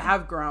because I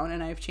have grown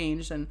and I've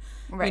changed and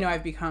you know,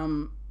 I've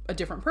become a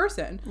different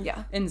person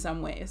in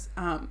some ways.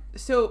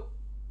 So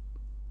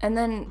and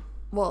then,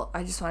 well,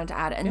 I just wanted to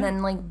add, and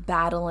then like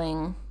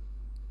battling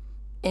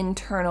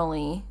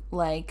internally,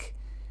 like,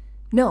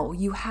 no,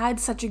 you had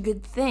such a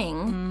good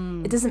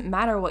thing. It doesn't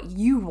matter what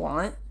you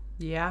want.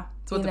 Yeah,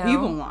 it's what the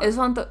people want.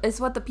 It's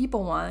what the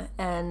people want,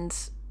 and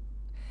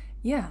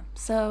yeah.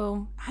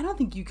 So I don't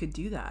think you could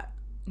do that.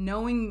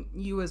 Knowing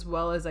you as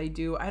well as I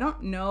do, I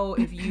don't know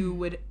if you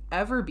would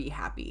ever be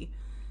happy.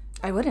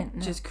 I wouldn't.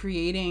 No. Just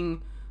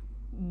creating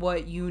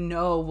what you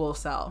know will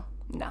sell.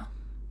 No.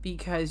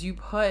 Because you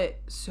put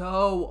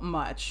so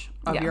much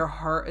of your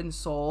heart and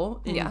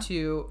soul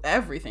into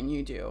everything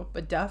you do,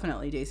 but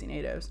definitely Daisy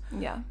Natives.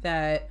 Yeah.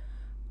 That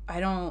I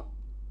don't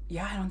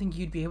think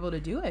you'd be able to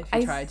do it if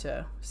you tried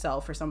to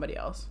sell for somebody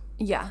else.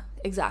 Yeah,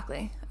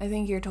 exactly. I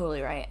think you're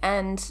totally right.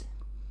 And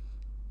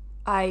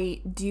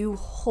I do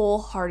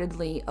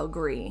wholeheartedly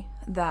agree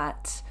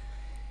that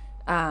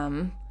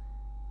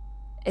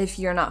if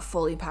you're not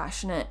fully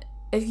passionate,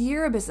 if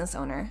you're a business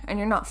owner and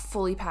you're not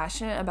fully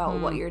passionate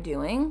about what you're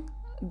doing,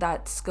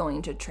 that's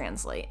going to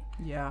translate.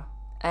 Yeah.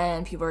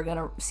 And people are going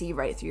to see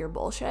right through your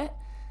bullshit.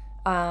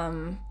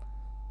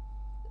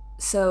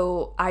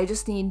 So I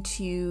just need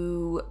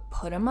to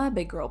put on my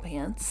big girl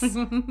pants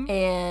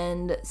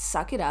and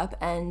suck it up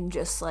and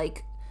just,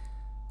 like,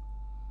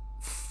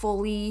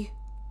 fully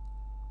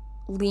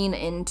lean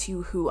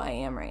into who I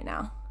am right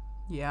now.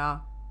 Yeah.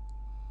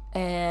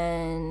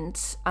 And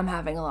I'm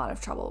having a lot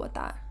of trouble with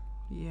that.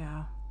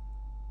 Yeah.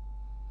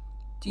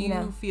 Do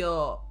you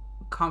feel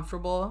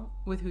comfortable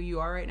with who you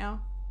are right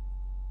now?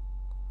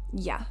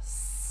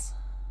 Yes.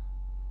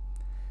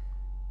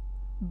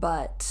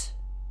 But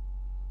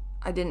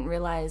I didn't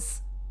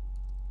realize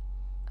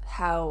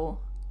how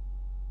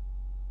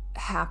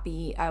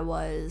happy I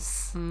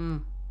was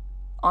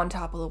on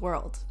top of the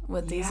world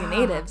with Daisy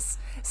Natives.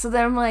 So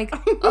then I'm like,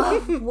 oh,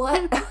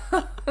 what?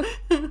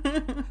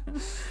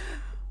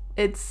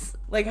 It's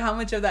like, how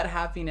much of that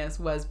happiness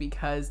was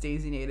because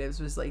Daisy Natives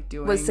was like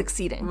was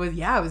succeeding.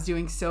 Was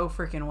doing so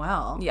freaking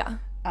well. Yeah.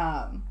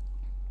 And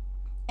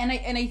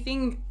I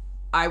think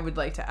I would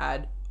like to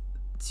add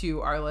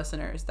to our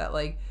listeners that,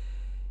 like,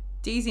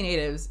 Daisy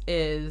Natives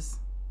is,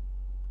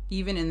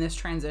 even in this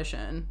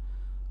transition,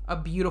 a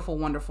beautiful,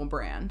 wonderful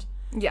brand.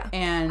 Yeah.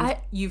 And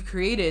you've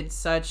created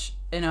such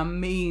an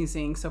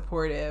amazing,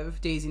 supportive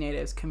Daisy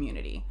Natives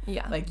community.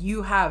 Yeah. Like,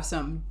 you have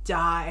some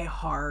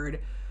die-hard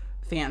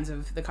fans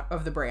of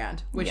the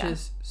brand, which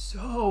is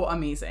so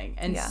amazing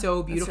and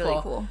so beautiful. That's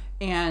really cool.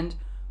 And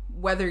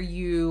whether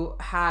you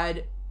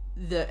had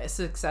the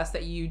success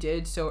that you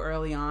did so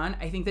early on,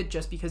 I think that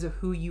just because of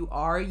who you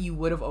are, you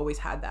would have always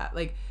had that.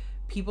 Like,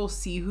 people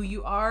see who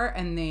you are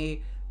and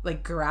they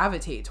like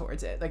gravitate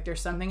towards it. Like,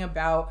 there's something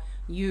about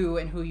you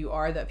and who you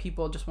are that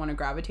people just want to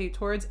gravitate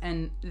towards,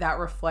 and that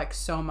reflects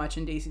so much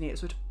in Daisy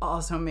Natives, which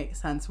also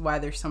makes sense why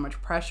there's so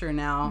much pressure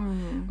now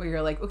where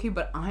you're like, okay,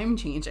 but I'm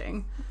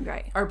changing.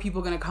 Right. Are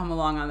people going to come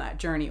along on that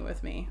journey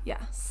with me?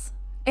 Yes.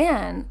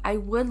 And I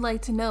would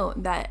like to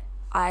note that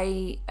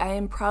I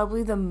am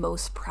probably the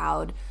most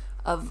proud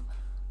of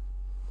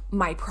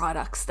my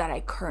products that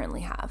I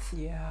currently have.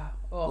 Yeah.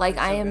 Oh, like,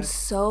 I am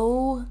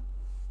so,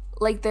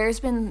 like,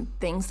 there's been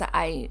things that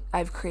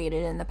I've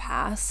created in the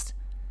past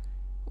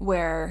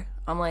where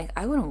I'm like,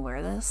 I wouldn't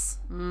wear this.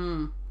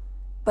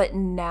 But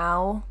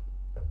now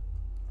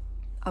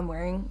I'm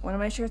wearing one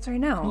of my shirts right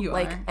now. You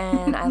like, are.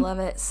 And I love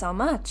it so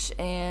much.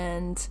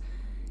 And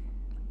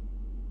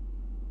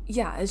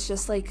yeah, it's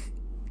just like,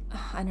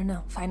 I don't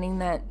know, finding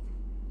that,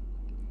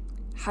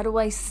 how do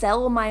I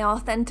sell my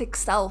authentic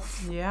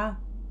self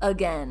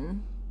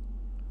again?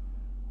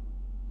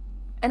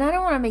 And I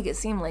don't want to make it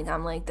seem like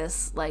I'm like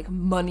this, like,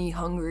 money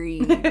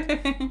hungry,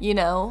 you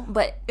know,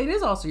 but it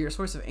is also your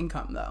source of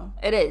income, though.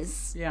 It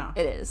is. Yeah.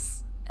 It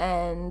is.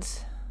 And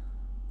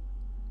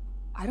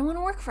I don't want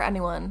to work for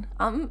anyone.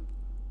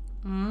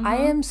 I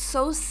am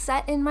so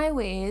set in my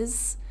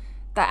ways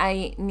that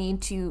I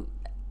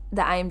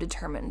am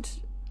determined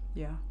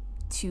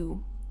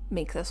to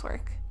make this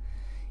work.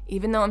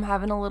 Even though I'm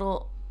having a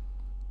little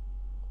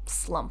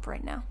slump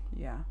right now.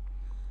 Yeah.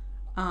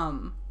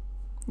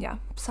 Yeah.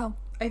 So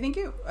I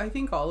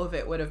think all of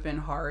it would have been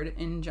hard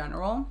in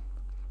general,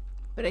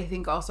 but I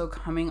think also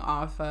coming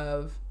off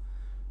of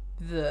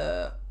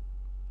the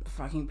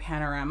fucking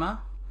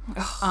Panorama,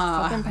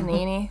 fucking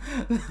Panini,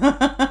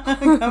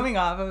 coming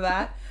off of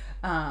that,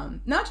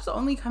 not just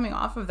only coming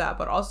off of that,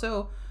 but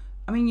also,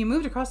 I mean, you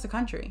moved across the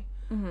country,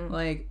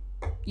 like,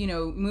 you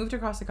know, moved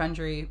across the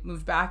country,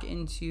 moved back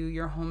into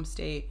your home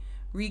state,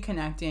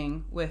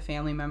 reconnecting with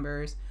family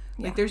members.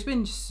 Like, there's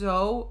been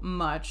so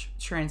much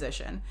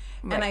transition.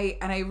 Right.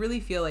 And I really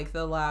feel like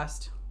the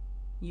last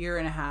year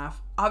and a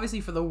half,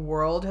 obviously for the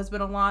world has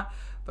been a lot,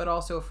 but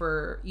also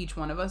for each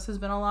one of us has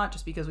been a lot,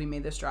 just because we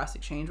made this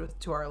drastic change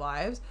to our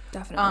lives.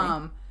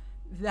 Definitely.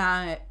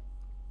 That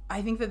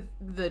I think that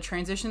the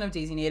transition of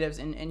Daisy Natives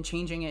and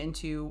changing it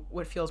into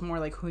what feels more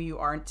like who you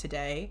are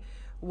today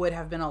would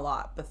have been a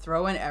lot, but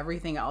throw in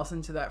everything else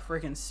into that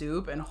freaking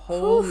soup and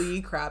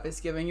holy crap,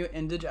 it's giving you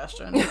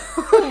indigestion.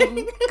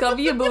 Cover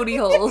your booty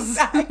holes.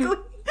 Exactly.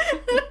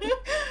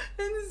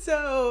 And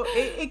so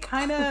it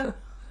kind of,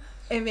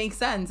 it makes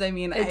sense. I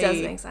mean, it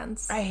does make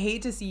sense. I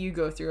hate to see you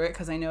go through it,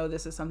 because I know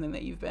this is something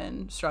that you've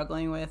been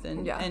struggling with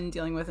and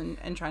dealing with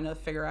and trying to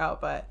figure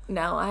out, but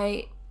no,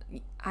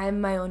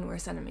 I'm my own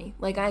worst enemy.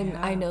 Like,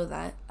 I know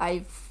that.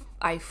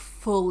 I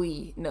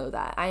fully know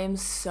that. I am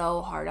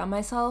so hard on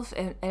myself,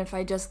 and if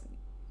I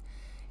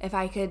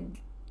could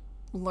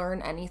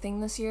learn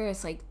anything this year,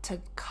 it's like to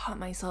cut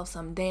myself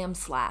some damn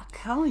slack.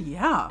 Hell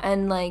yeah.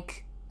 And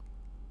like,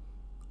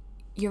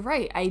 you're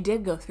right, I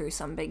did go through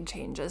some big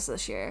changes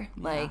this year.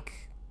 Yeah.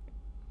 Like,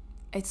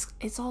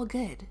 it's all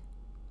good.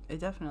 It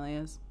definitely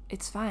is.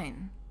 It's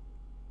fine.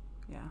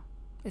 Yeah.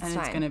 It's fine.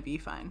 It's gonna be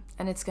fine.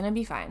 And it's gonna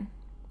be fine.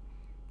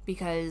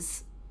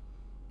 Because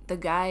the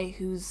guy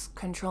who's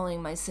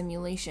controlling my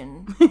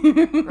simulation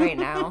right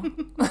now,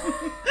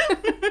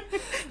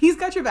 he's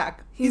got your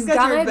back. He's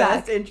got your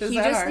best interest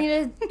at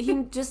heart.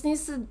 He just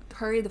needs to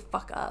hurry the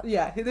fuck up.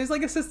 Yeah, there's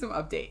like a system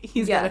update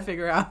he's got to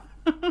figure out.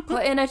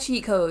 Put in a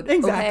cheat code.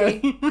 Exactly.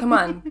 Okay? Come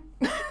on.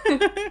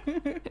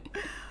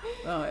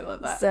 Oh, I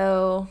love that.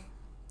 So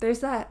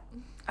there's that.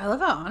 I love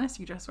how honest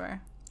you just were.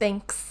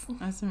 Thanks.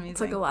 That's amazing. It's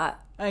like a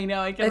lot. I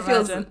know. I can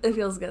imagine. It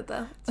feels good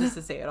though. Just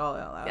to say it all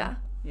out loud. Yeah.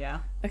 Yeah.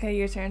 Okay,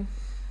 your turn.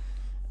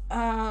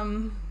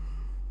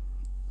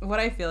 What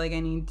I feel like I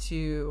need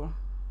to,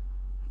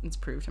 it's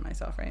prove to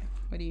myself, right?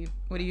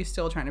 What are you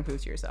still trying to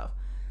prove to yourself?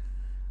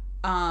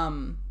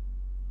 That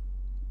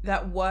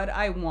what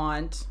I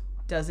want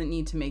doesn't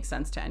need to make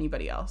sense to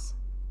anybody else.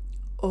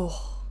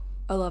 Oh,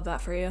 I love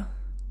that for you.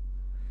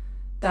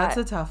 That's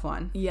a tough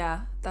one.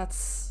 Yeah,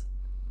 that's...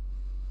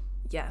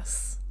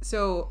 Yes.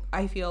 So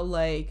I feel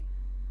like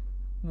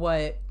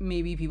what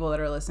maybe people that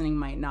are listening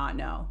might not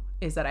know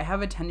is that I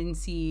have a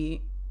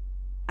tendency...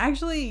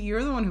 Actually,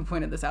 you're the one who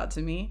pointed this out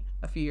to me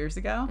a few years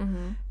ago.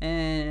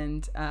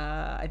 And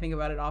I think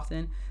about it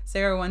often.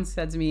 Sarah once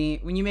said to me,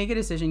 when you make a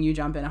decision, you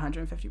jump in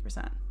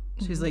 150%.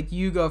 She's like,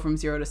 you go from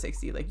 0 to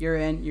 60. Like, you're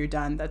in, you're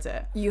done, that's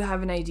it. You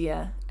have an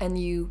idea,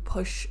 and you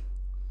put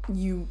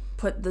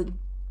the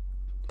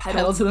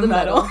pedal to the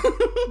metal.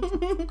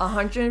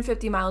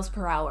 150 miles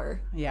per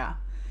hour. Yeah.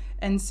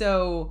 And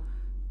so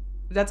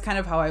that's kind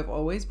of how I've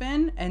always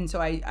been. And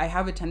so I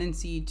have a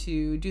tendency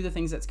to do the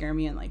things that scare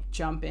me and like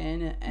jump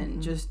in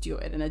and just do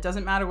it. And it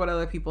doesn't matter what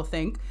other people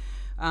think.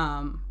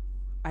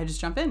 I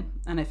just jump in.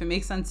 And if it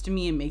makes sense to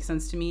me, it makes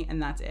sense to me,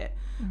 and that's it.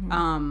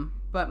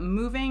 But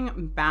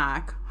moving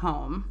back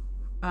home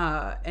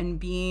and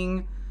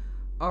being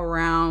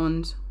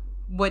around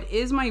what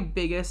is my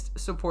biggest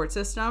support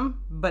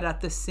system, but at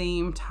the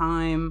same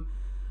time,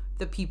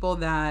 the people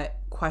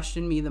that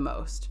question me the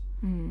most,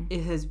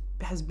 it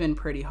has been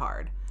pretty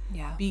hard.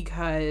 Yeah.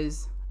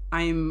 Because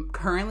I'm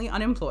currently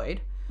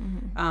unemployed.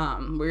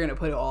 We're going to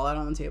put it all out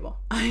on the table.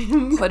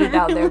 Put it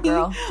out there,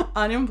 girl.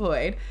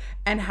 Unemployed,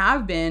 and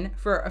have been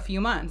for a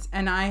few months.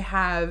 And I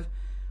have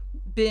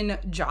been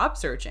job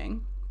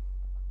searching.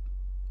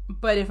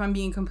 But if I'm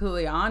being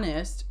completely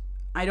honest,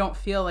 I don't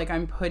feel like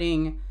I'm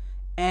putting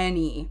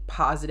any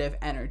positive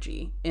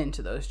energy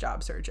into those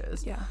job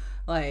searches. Yeah.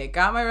 Like,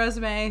 got my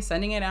resume,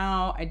 sending it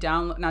out.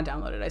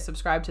 I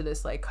subscribed to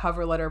this like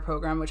cover letter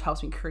program, which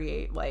helps me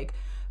create like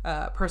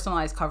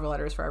personalized cover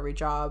letters for every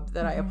job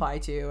that I apply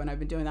to. And I've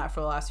been doing that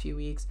for the last few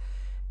weeks.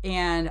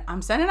 And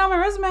I'm sending out my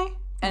resume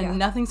and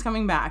nothing's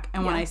coming back.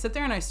 And when I sit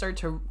there and I start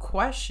to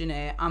question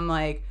it, I'm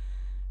like,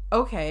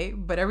 okay,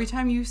 but every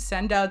time you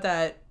send out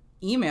that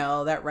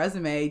email, that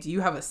resume, do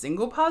you have a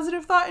single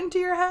positive thought into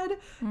your head?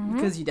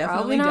 Because you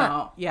definitely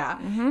don't. Yeah.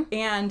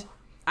 And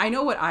I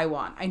know what I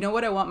want. I know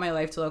what I want my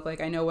life to look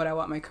like. I know what I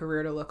want my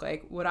career to look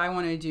like. What I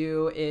want to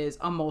do is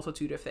a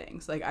multitude of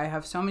things. Like, I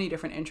have so many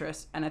different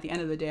interests, and at the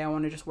end of the day, I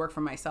want to just work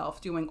for myself,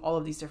 doing all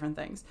of these different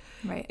things.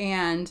 Right.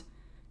 And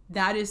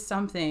that is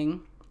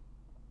something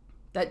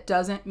that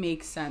doesn't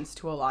make sense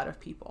to a lot of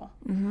people.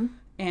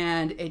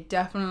 And it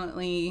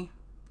definitely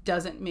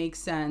doesn't make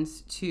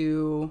sense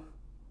to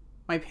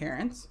my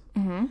parents,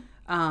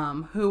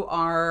 who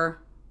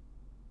are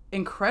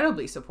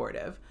incredibly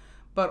supportive,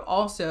 but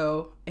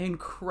also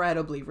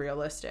incredibly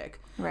realistic.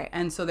 Right.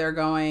 And so they're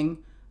going,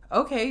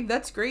 okay,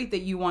 that's great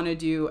that you want to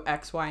do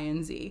X, Y,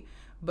 and Z,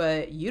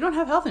 but you don't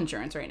have health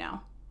insurance right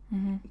now.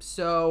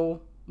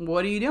 So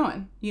what are you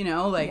doing? You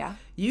know, like,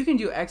 you can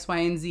do X, Y,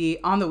 and Z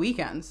on the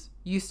weekends.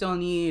 You still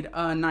need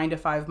a 9 to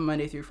 5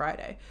 Monday through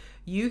Friday.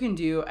 You can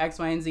do X,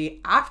 Y, and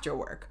Z after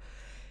work.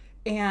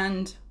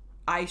 And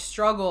I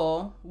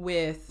struggle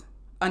with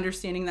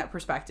understanding that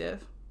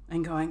perspective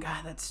and going,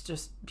 God, that's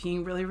just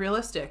being really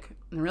realistic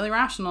and really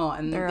rational.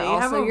 And they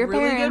have a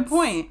really good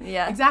point.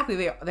 Yeah.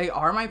 Exactly. They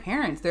are my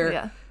parents.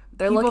 They're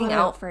looking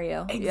out for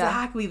you.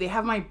 Exactly. They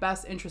have my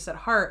best interests at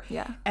heart.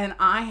 Yeah. And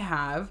I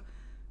have,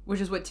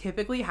 which is what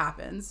typically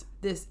happens,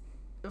 this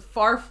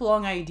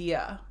far-flung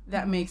idea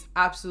that makes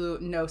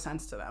absolute no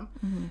sense to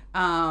them.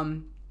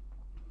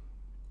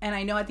 And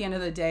I know at the end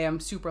of the day, I'm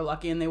super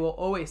lucky and they will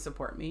always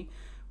support me.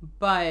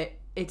 But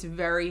it's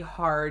very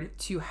hard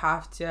to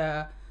have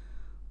to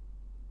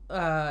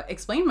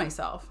explain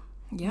myself,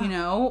 you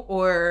know,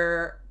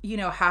 or, you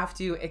know, have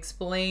to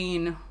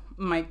explain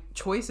my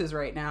choices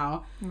right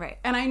now. Right.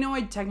 And I know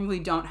I technically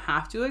don't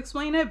have to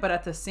explain it, but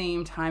at the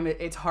same time,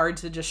 it's hard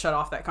to just shut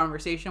off that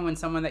conversation when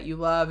someone that you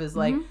love is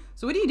like,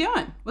 so what are you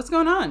doing? What's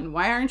going on?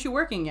 Why aren't you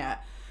working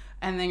yet?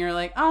 And then you're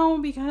like, oh,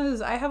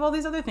 because I have all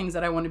these other things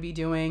that I want to be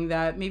doing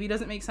that maybe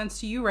doesn't make sense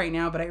to you right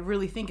now, but I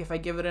really think if I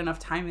give it enough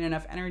time and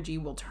enough energy,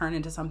 will turn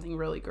into something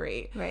really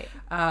great. Right.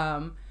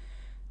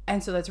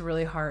 And so that's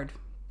really hard.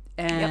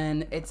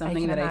 And it's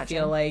something that I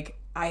feel like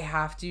I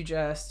have to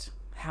just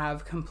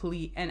have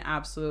complete and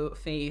absolute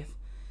faith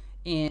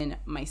in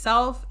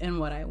myself and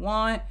what I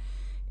want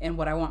and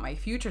what I want my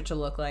future to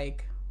look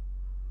like,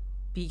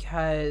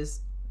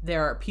 because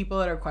there are people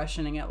that are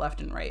questioning it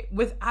left and right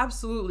with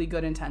absolutely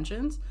good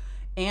intentions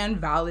and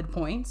valid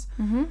points.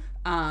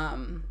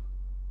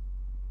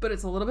 But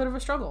it's a little bit of a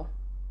struggle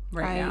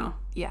now.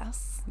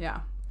 Yes. Yeah.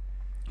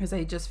 Because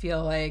I just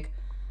feel like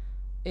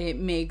it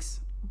makes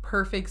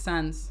perfect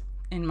sense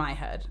in my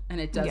head and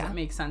it doesn't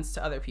make sense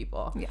to other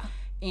people. Yeah.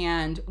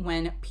 And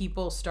when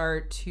people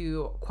start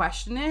to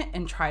question it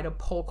and try to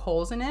poke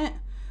holes in it,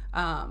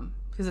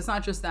 because it's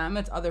not just them,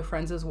 it's other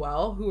friends as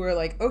well who are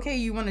like, okay,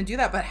 you want to do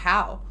that, but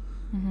how?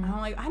 And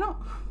I'm like,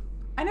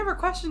 I never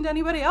questioned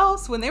anybody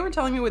else when they were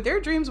telling me what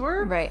their dreams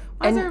were. Right.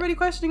 Why is everybody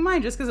questioning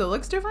mine just because it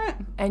looks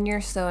different? And you're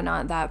so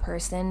not that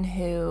person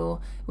who,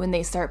 when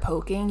they start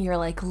poking, you're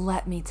like,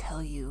 let me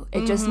tell you.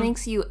 It just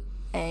makes you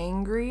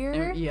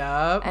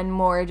angrier and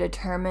more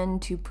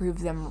determined to prove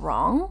them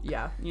wrong.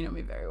 Yeah, you know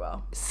me very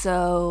well.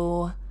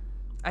 So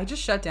I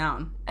just shut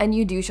down. And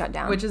you do shut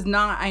down. Which is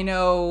not, I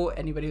know,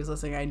 anybody who's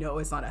listening, I know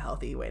it's not a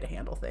healthy way to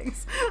handle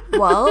things.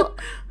 Well,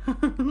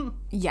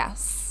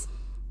 yes.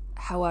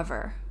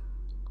 However,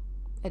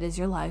 it is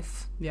your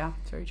life. Yeah,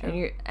 it's very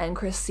true. And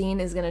Christine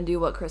is going to do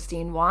what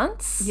Christine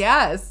wants.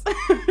 Yes.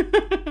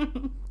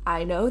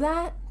 I know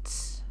that.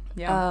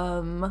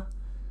 Yeah.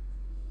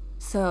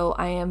 So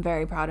I am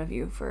very proud of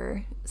you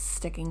for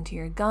sticking to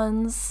your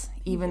guns,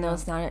 even though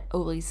it's not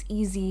always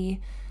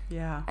easy.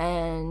 Yeah.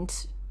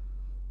 And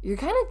you're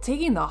kind of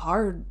taking the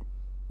hard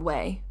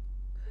way,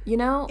 you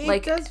know?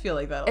 It does feel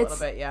like that a little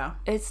bit, yeah.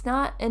 It's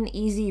not an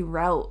easy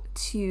route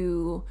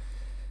to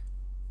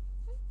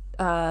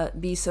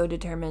be so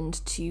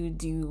determined to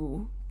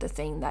do the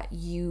thing that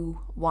you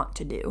want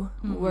to do.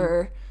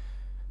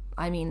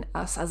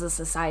 Us as a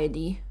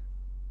society,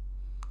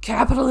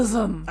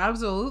 capitalism.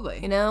 Absolutely.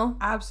 You know?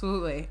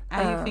 Absolutely.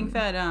 I think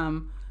that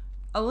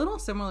a little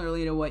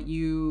similarly to what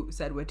you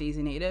said with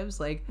Daisy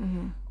Natives, like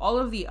all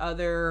of the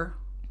other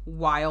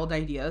wild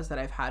ideas that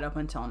I've had up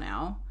until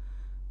now,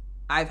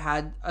 I've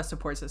had a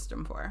support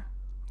system for.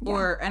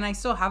 Yeah. And I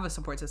still have a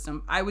support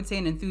system. I would say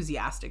an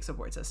enthusiastic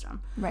support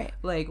system. Right.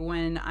 Like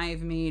when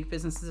I've made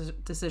business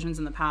decisions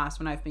in the past,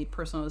 when I've made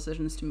personal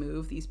decisions to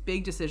move, these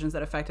big decisions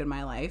that affected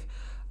my life,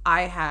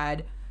 I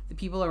had the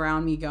people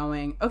around me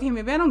going, okay,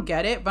 maybe I don't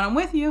get it, but I'm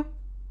with you.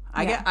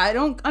 I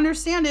don't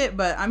understand it,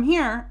 but I'm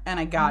here and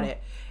I got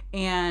it.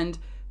 And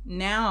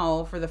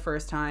now for the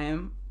first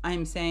time,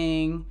 I'm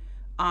saying,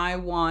 I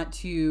want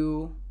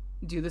to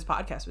do this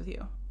podcast with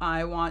you.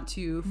 I want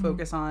to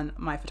focus on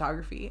my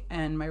photography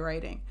and my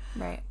writing.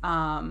 Right.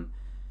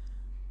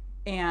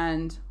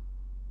 And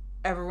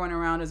everyone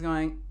around is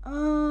going,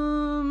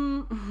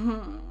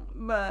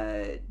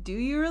 but do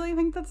you really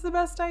think that's the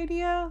best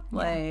idea? Yeah.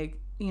 Like,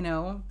 you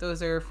know,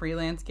 those are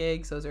freelance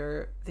gigs. Those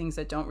are things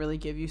that don't really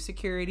give you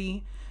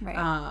security.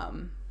 Right.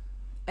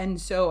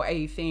 And so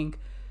I think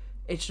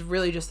it's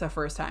really just the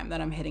first time that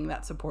I'm hitting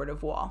that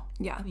supportive wall.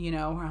 Yeah. You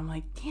know, where I'm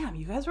like, damn,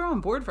 you guys are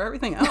on board for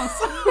everything else.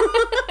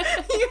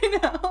 You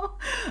know?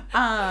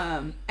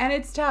 And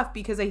it's tough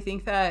because I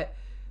think that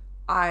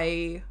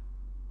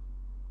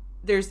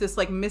there's this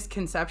like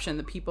misconception,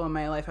 the people in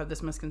my life have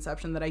this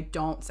misconception that I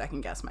don't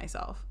second guess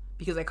myself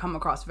because I come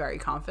across very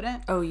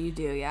confident. Oh, you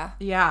do, yeah?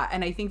 Yeah,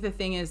 and I think the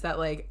thing is that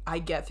like I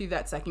get through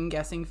that second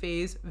guessing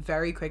phase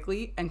very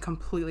quickly and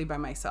completely by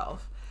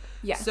myself.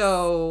 Yes.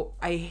 So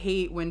I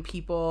hate when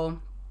people,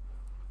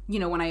 you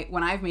know, when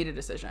I've made a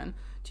decision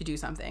to do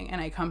something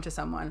and I come to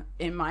someone,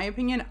 in my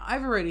opinion,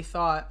 I've already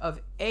thought of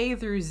A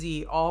through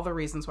Z all the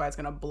reasons why it's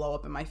going to blow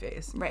up in my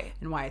face. Right.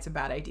 And why it's a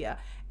bad idea.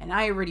 And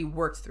I already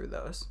worked through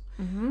those.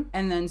 Mm-hmm.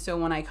 And then so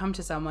when I come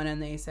to someone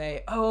and they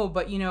say, oh,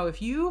 but you know,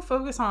 if you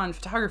focus on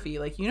photography,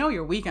 like, you know,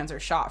 your weekends are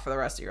shot for the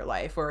rest of your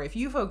life. Or if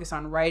you focus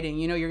on writing,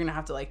 you know, you're going to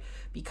have to like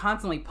be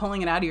constantly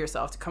pulling it out of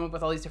yourself to come up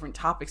with all these different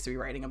topics to be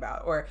writing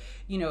about. Or,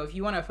 you know, if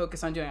you want to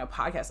focus on doing a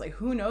podcast, like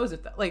who knows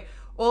if that, like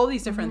all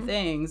these different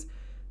things,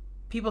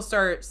 people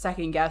start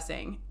second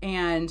guessing.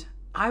 And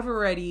I've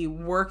already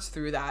worked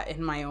through that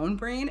in my own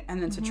brain.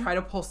 And then to try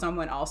to pull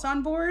someone else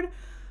on board,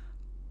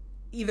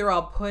 either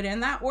I'll put in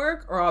that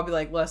work or I'll be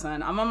like,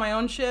 listen, I'm on my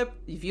own ship.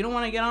 If you don't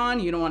want to get on,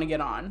 you don't want to get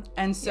on.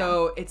 And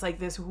so it's like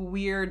this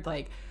weird,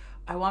 like,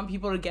 I want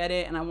people to get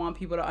it and I want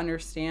people to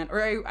understand,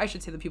 or I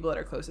should say the people that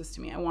are closest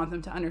to me, I want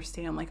them to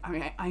understand, like, I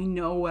mean, I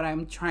know what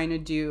I'm trying to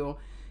do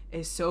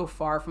is so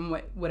far from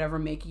what would ever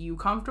make you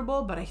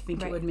comfortable, but I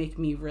think it would make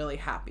me really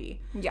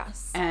happy.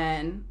 Yes.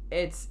 And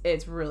it's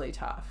really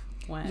tough.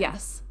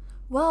 Yes.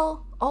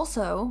 Well,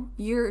 also,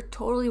 you're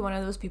totally one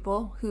of those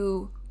people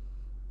who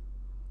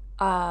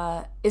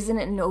isn't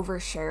an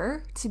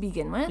overshare to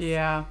begin with.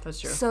 Yeah,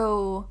 that's true.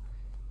 So,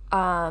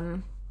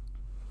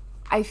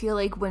 I feel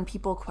like when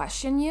people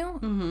question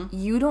you,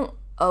 you don't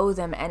owe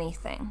them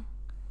anything.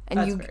 And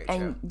that's very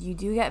true. You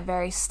do get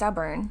very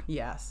stubborn.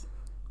 Yes.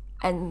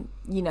 And,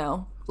 you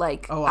know,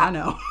 like... Oh, I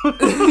know.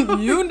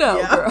 You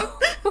know, girl.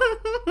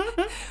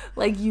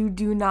 Like, you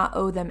do not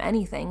owe them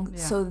anything. Yeah.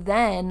 So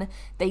then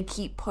they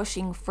keep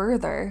pushing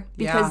further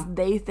because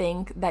they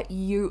think that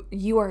you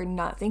are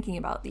not thinking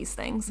about these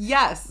things.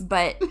 Yes.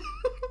 But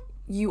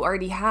you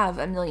already have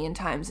a million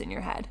times in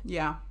your head.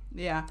 Yeah.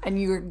 Yeah.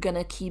 And you're going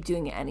to keep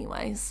doing it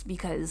anyways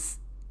because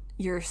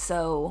you're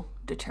so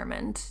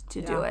determined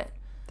to do it.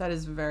 That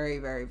is very,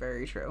 very,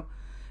 very true.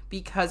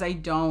 Because I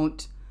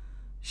don't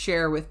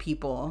share with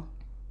people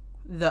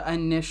the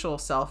initial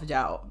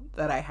self-doubt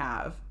that I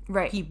have.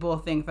 Right. People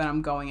think that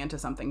I'm going into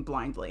something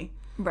blindly.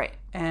 Right.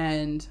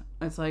 And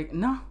it's like,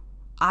 no,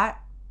 I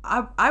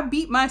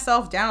beat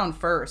myself down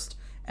first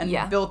and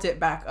built it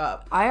back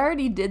up. I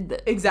already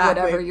did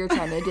whatever you're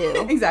trying to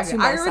do. Exactly.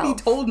 I already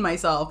told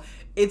myself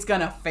it's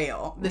gonna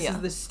fail. This is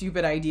the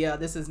stupid idea.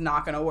 This is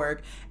not gonna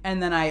work.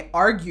 And then I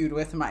argued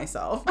with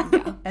myself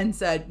and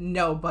said,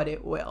 no, but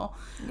it will.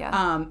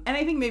 Yeah. And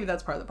I think maybe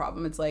that's part of the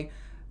problem. It's like,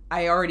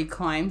 I already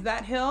climbed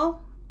that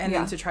hill, and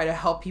then to try to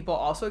help people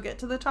also get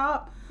to the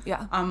top.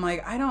 Yeah. I'm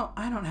like, I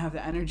don't have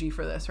the energy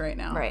for this right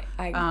now. Right.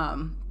 I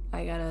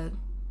gotta,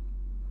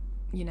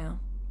 you know,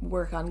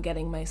 work on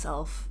getting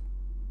myself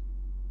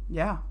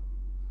Yeah.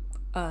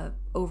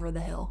 Over the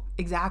hill.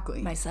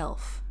 Exactly.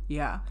 Myself.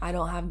 Yeah. I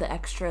don't have the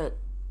extra,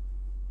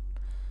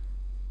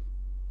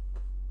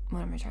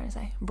 what am I trying to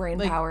say? Brain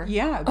power.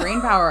 Yeah, brain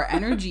power,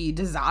 energy,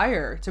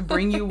 desire to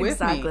bring you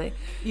with me.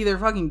 Either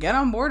fucking get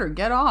on board or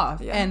get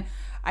off. Yeah. And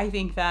I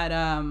think that,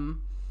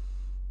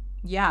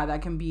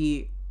 that can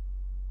be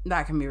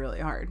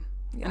really hard.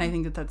 Yeah. And I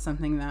think that that's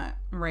something that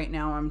right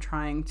now I'm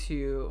trying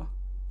to,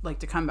 like,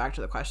 to come back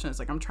to the question, is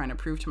like I'm trying to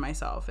prove to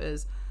myself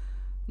is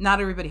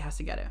not everybody has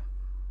to get it.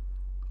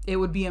 It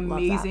would be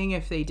amazing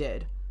if they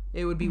did.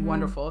 It would be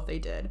wonderful if they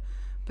did,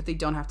 but they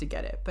don't have to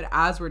get it. But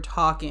as we're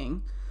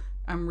talking,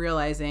 I'm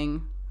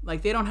realizing,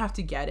 like, they don't have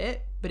to get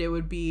it, but it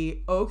would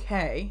be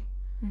okay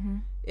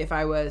if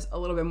I was a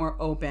little bit more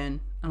open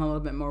and a little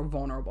bit more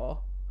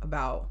vulnerable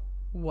about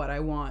what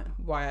I want,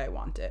 why I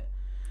want it.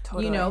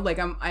 Totally. You know, like,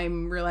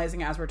 I'm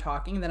realizing as we're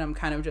talking that I'm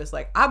kind of just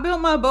like, I built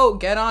my boat,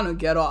 get on or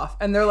get off.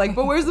 And they're like,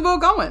 but where's the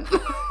boat going?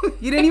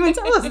 You didn't even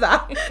tell us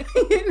that.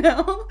 You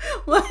know?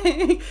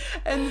 Like,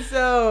 and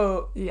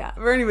so, yeah,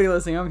 for anybody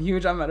listening, I'm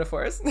huge on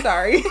metaphors.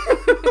 Sorry.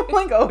 I'm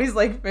like always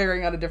like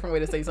figuring out a different way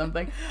to say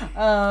something.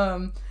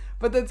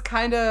 But that's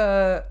kind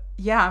of,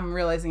 yeah, I'm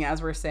realizing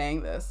as we're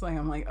saying this, like,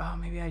 I'm like, oh,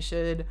 maybe I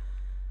should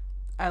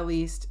at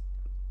least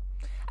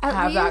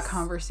have that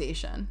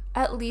conversation.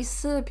 At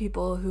least to the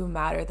people who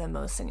matter the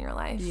most in your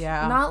life.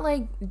 Yeah. Not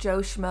like Joe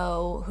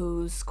Schmo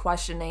who's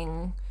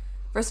questioning.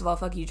 First of all,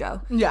 fuck you,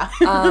 Joe. Yeah.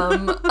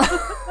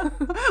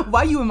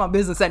 Why you in my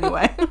business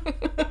anyway?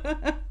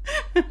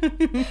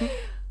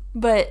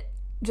 But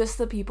just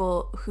the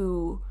people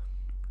who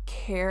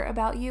care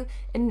about you.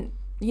 And,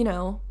 you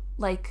know,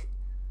 like,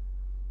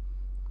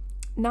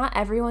 not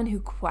everyone who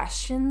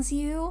questions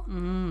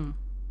you,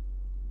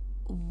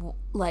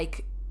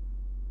 like,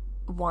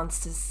 wants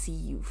to see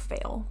you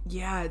fail.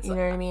 Yeah, it's, you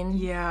know what I mean?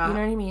 Yeah. You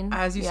know what I mean?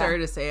 As you started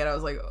to say it, I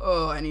was like,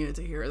 oh, I needed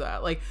to hear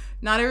that. Like,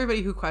 not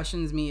everybody who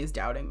questions me is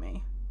doubting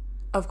me.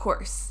 Of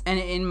course. And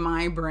in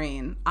my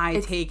brain,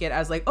 I take it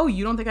as like, oh,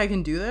 you don't think I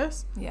can do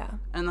this? Yeah.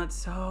 And that's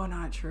so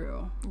not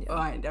true. Yeah. Oh,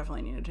 I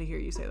definitely needed to hear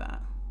you say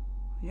that.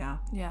 Yeah.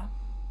 Yeah.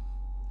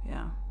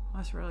 Yeah.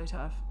 That's really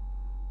tough.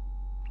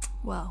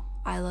 Well,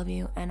 I love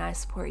you and I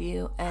support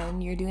you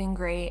and you're doing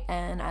great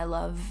and I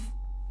love,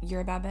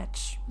 you're a bad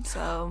bitch.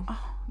 So...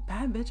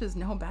 Bad bitches,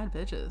 no bad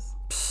bitches.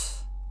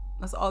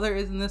 That's all there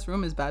is in this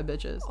room is bad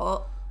bitches.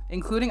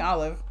 Including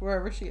Olive,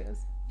 wherever she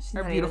is. She's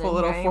our beautiful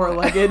little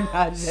four-legged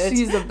bad bitch.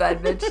 She's a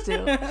bad bitch,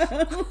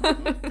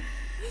 too.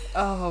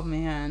 Oh,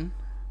 man.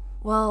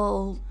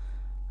 Well...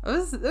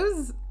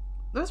 That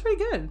was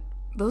pretty good.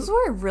 Those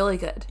were really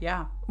good.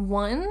 Yeah.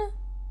 One,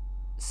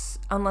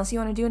 unless you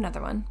want to do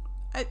another one.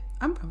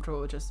 I'm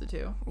comfortable with just the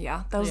two.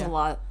 Yeah, that was a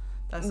lot.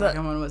 That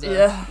second one was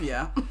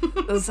yeah.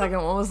 The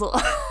second one was a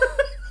lot.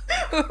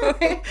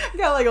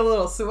 Got like a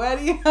little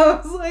sweaty.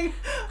 I was like,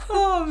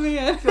 oh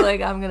man, I feel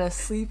like I'm gonna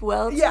sleep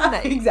well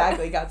tonight. Yeah,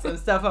 exactly. Got some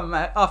stuff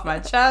off my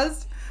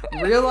chest.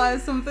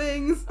 Realized some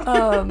things.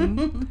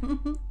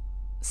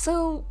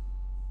 So,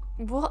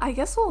 well, I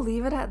guess we'll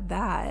leave it at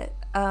that.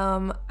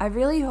 I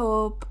really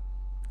hope,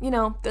 you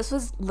know, this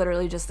was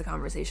literally just the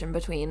conversation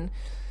between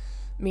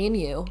me and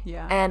you.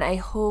 Yeah. And I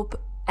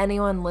hope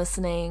anyone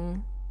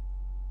listening,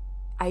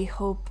 I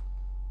hope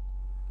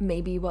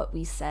maybe what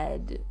we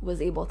said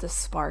was able to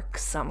spark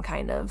some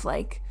kind of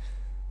like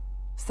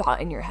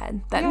thought in your head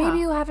that maybe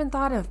you haven't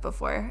thought of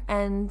before,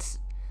 and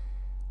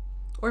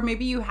or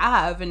maybe you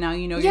have and now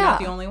you know you're not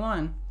the only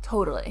one.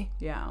 Totally.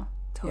 Yeah.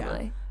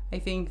 Totally. I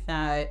think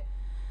that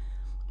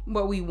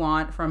what we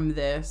want from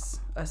this,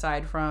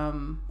 aside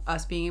from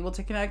us being able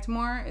to connect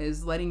more,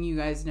 is letting you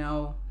guys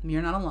know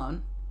you're not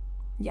alone.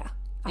 Yeah,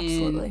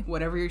 absolutely. In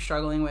whatever you're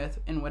struggling with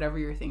and whatever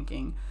you're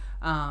thinking.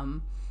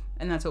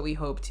 And that's what we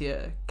hope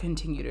to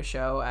continue to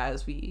show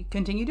as we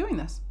continue doing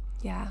this.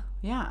 Yeah.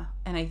 Yeah.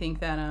 And I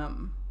think that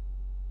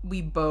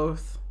we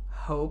both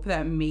hope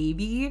that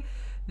maybe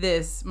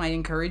this might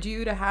encourage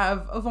you to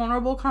have a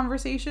vulnerable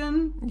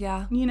conversation.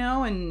 Yeah. You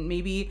know, and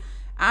maybe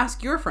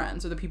ask your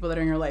friends or the people that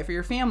are in your life or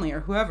your family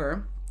or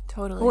whoever.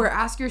 Totally. Or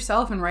ask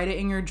yourself and write it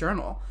in your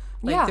journal.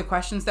 Like the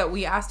questions that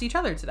we asked each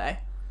other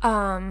today.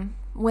 When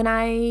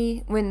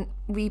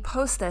we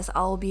post this,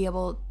 I'll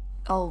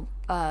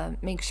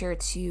make sure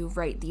to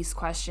write these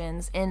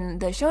questions in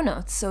the show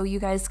notes so you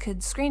guys could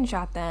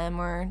screenshot them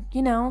or,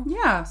 you know.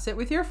 Yeah, sit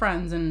with your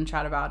friends and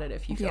chat about it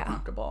if you feel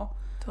comfortable.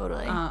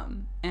 Totally.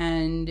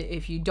 And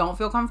if you don't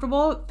feel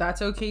comfortable,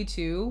 that's okay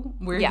too.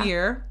 We're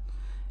here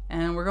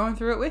and we're going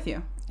through it with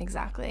you.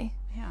 Exactly.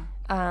 Yeah.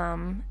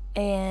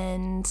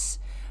 And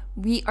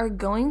we are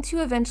going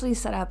to eventually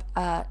set up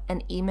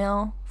an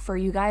email for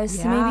you guys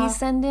to maybe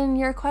send in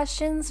your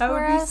questions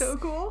for us. That would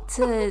be so cool.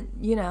 To,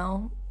 you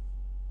know,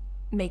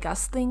 make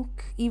us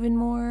think even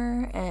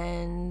more.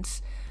 And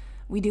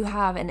we do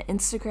have an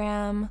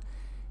Instagram.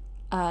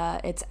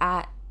 It's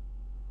at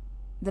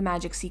the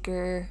Magic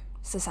Seeker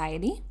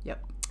Society.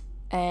 Yep.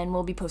 And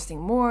we'll be posting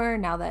more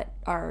now that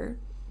our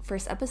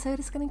first episode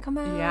is going to come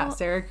out. Yeah,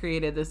 Sarah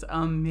created this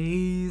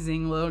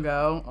amazing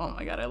logo. Oh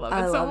my god, I love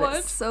it so much. I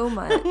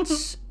love it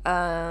so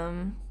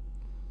much.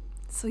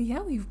 So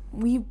yeah,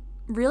 we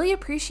really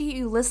appreciate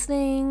you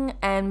listening,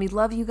 and we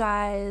love you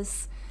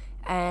guys,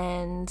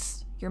 and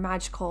you're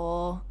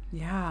magical.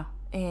 Yeah.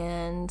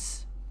 And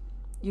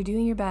you're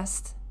doing your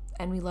best,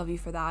 and we love you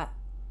for that.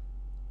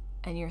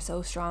 And you're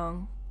so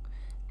strong.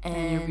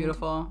 And you're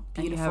beautiful.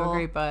 And you have a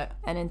great butt.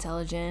 And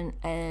intelligent.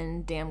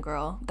 And damn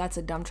girl. That's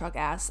a dumb truck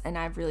ass. And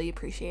I really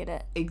appreciate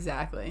it.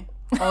 Exactly.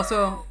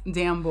 Also,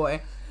 damn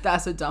boy.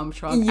 That's a dumb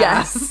truck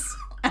ass.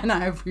 And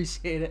I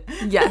appreciate it.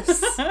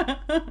 Yes.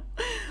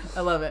 I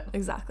love it.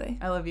 Exactly.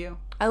 I love you.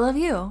 I love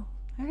you. All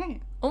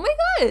right. Oh my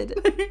God.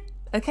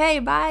 Okay,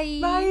 bye.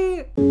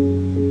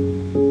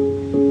 Bye.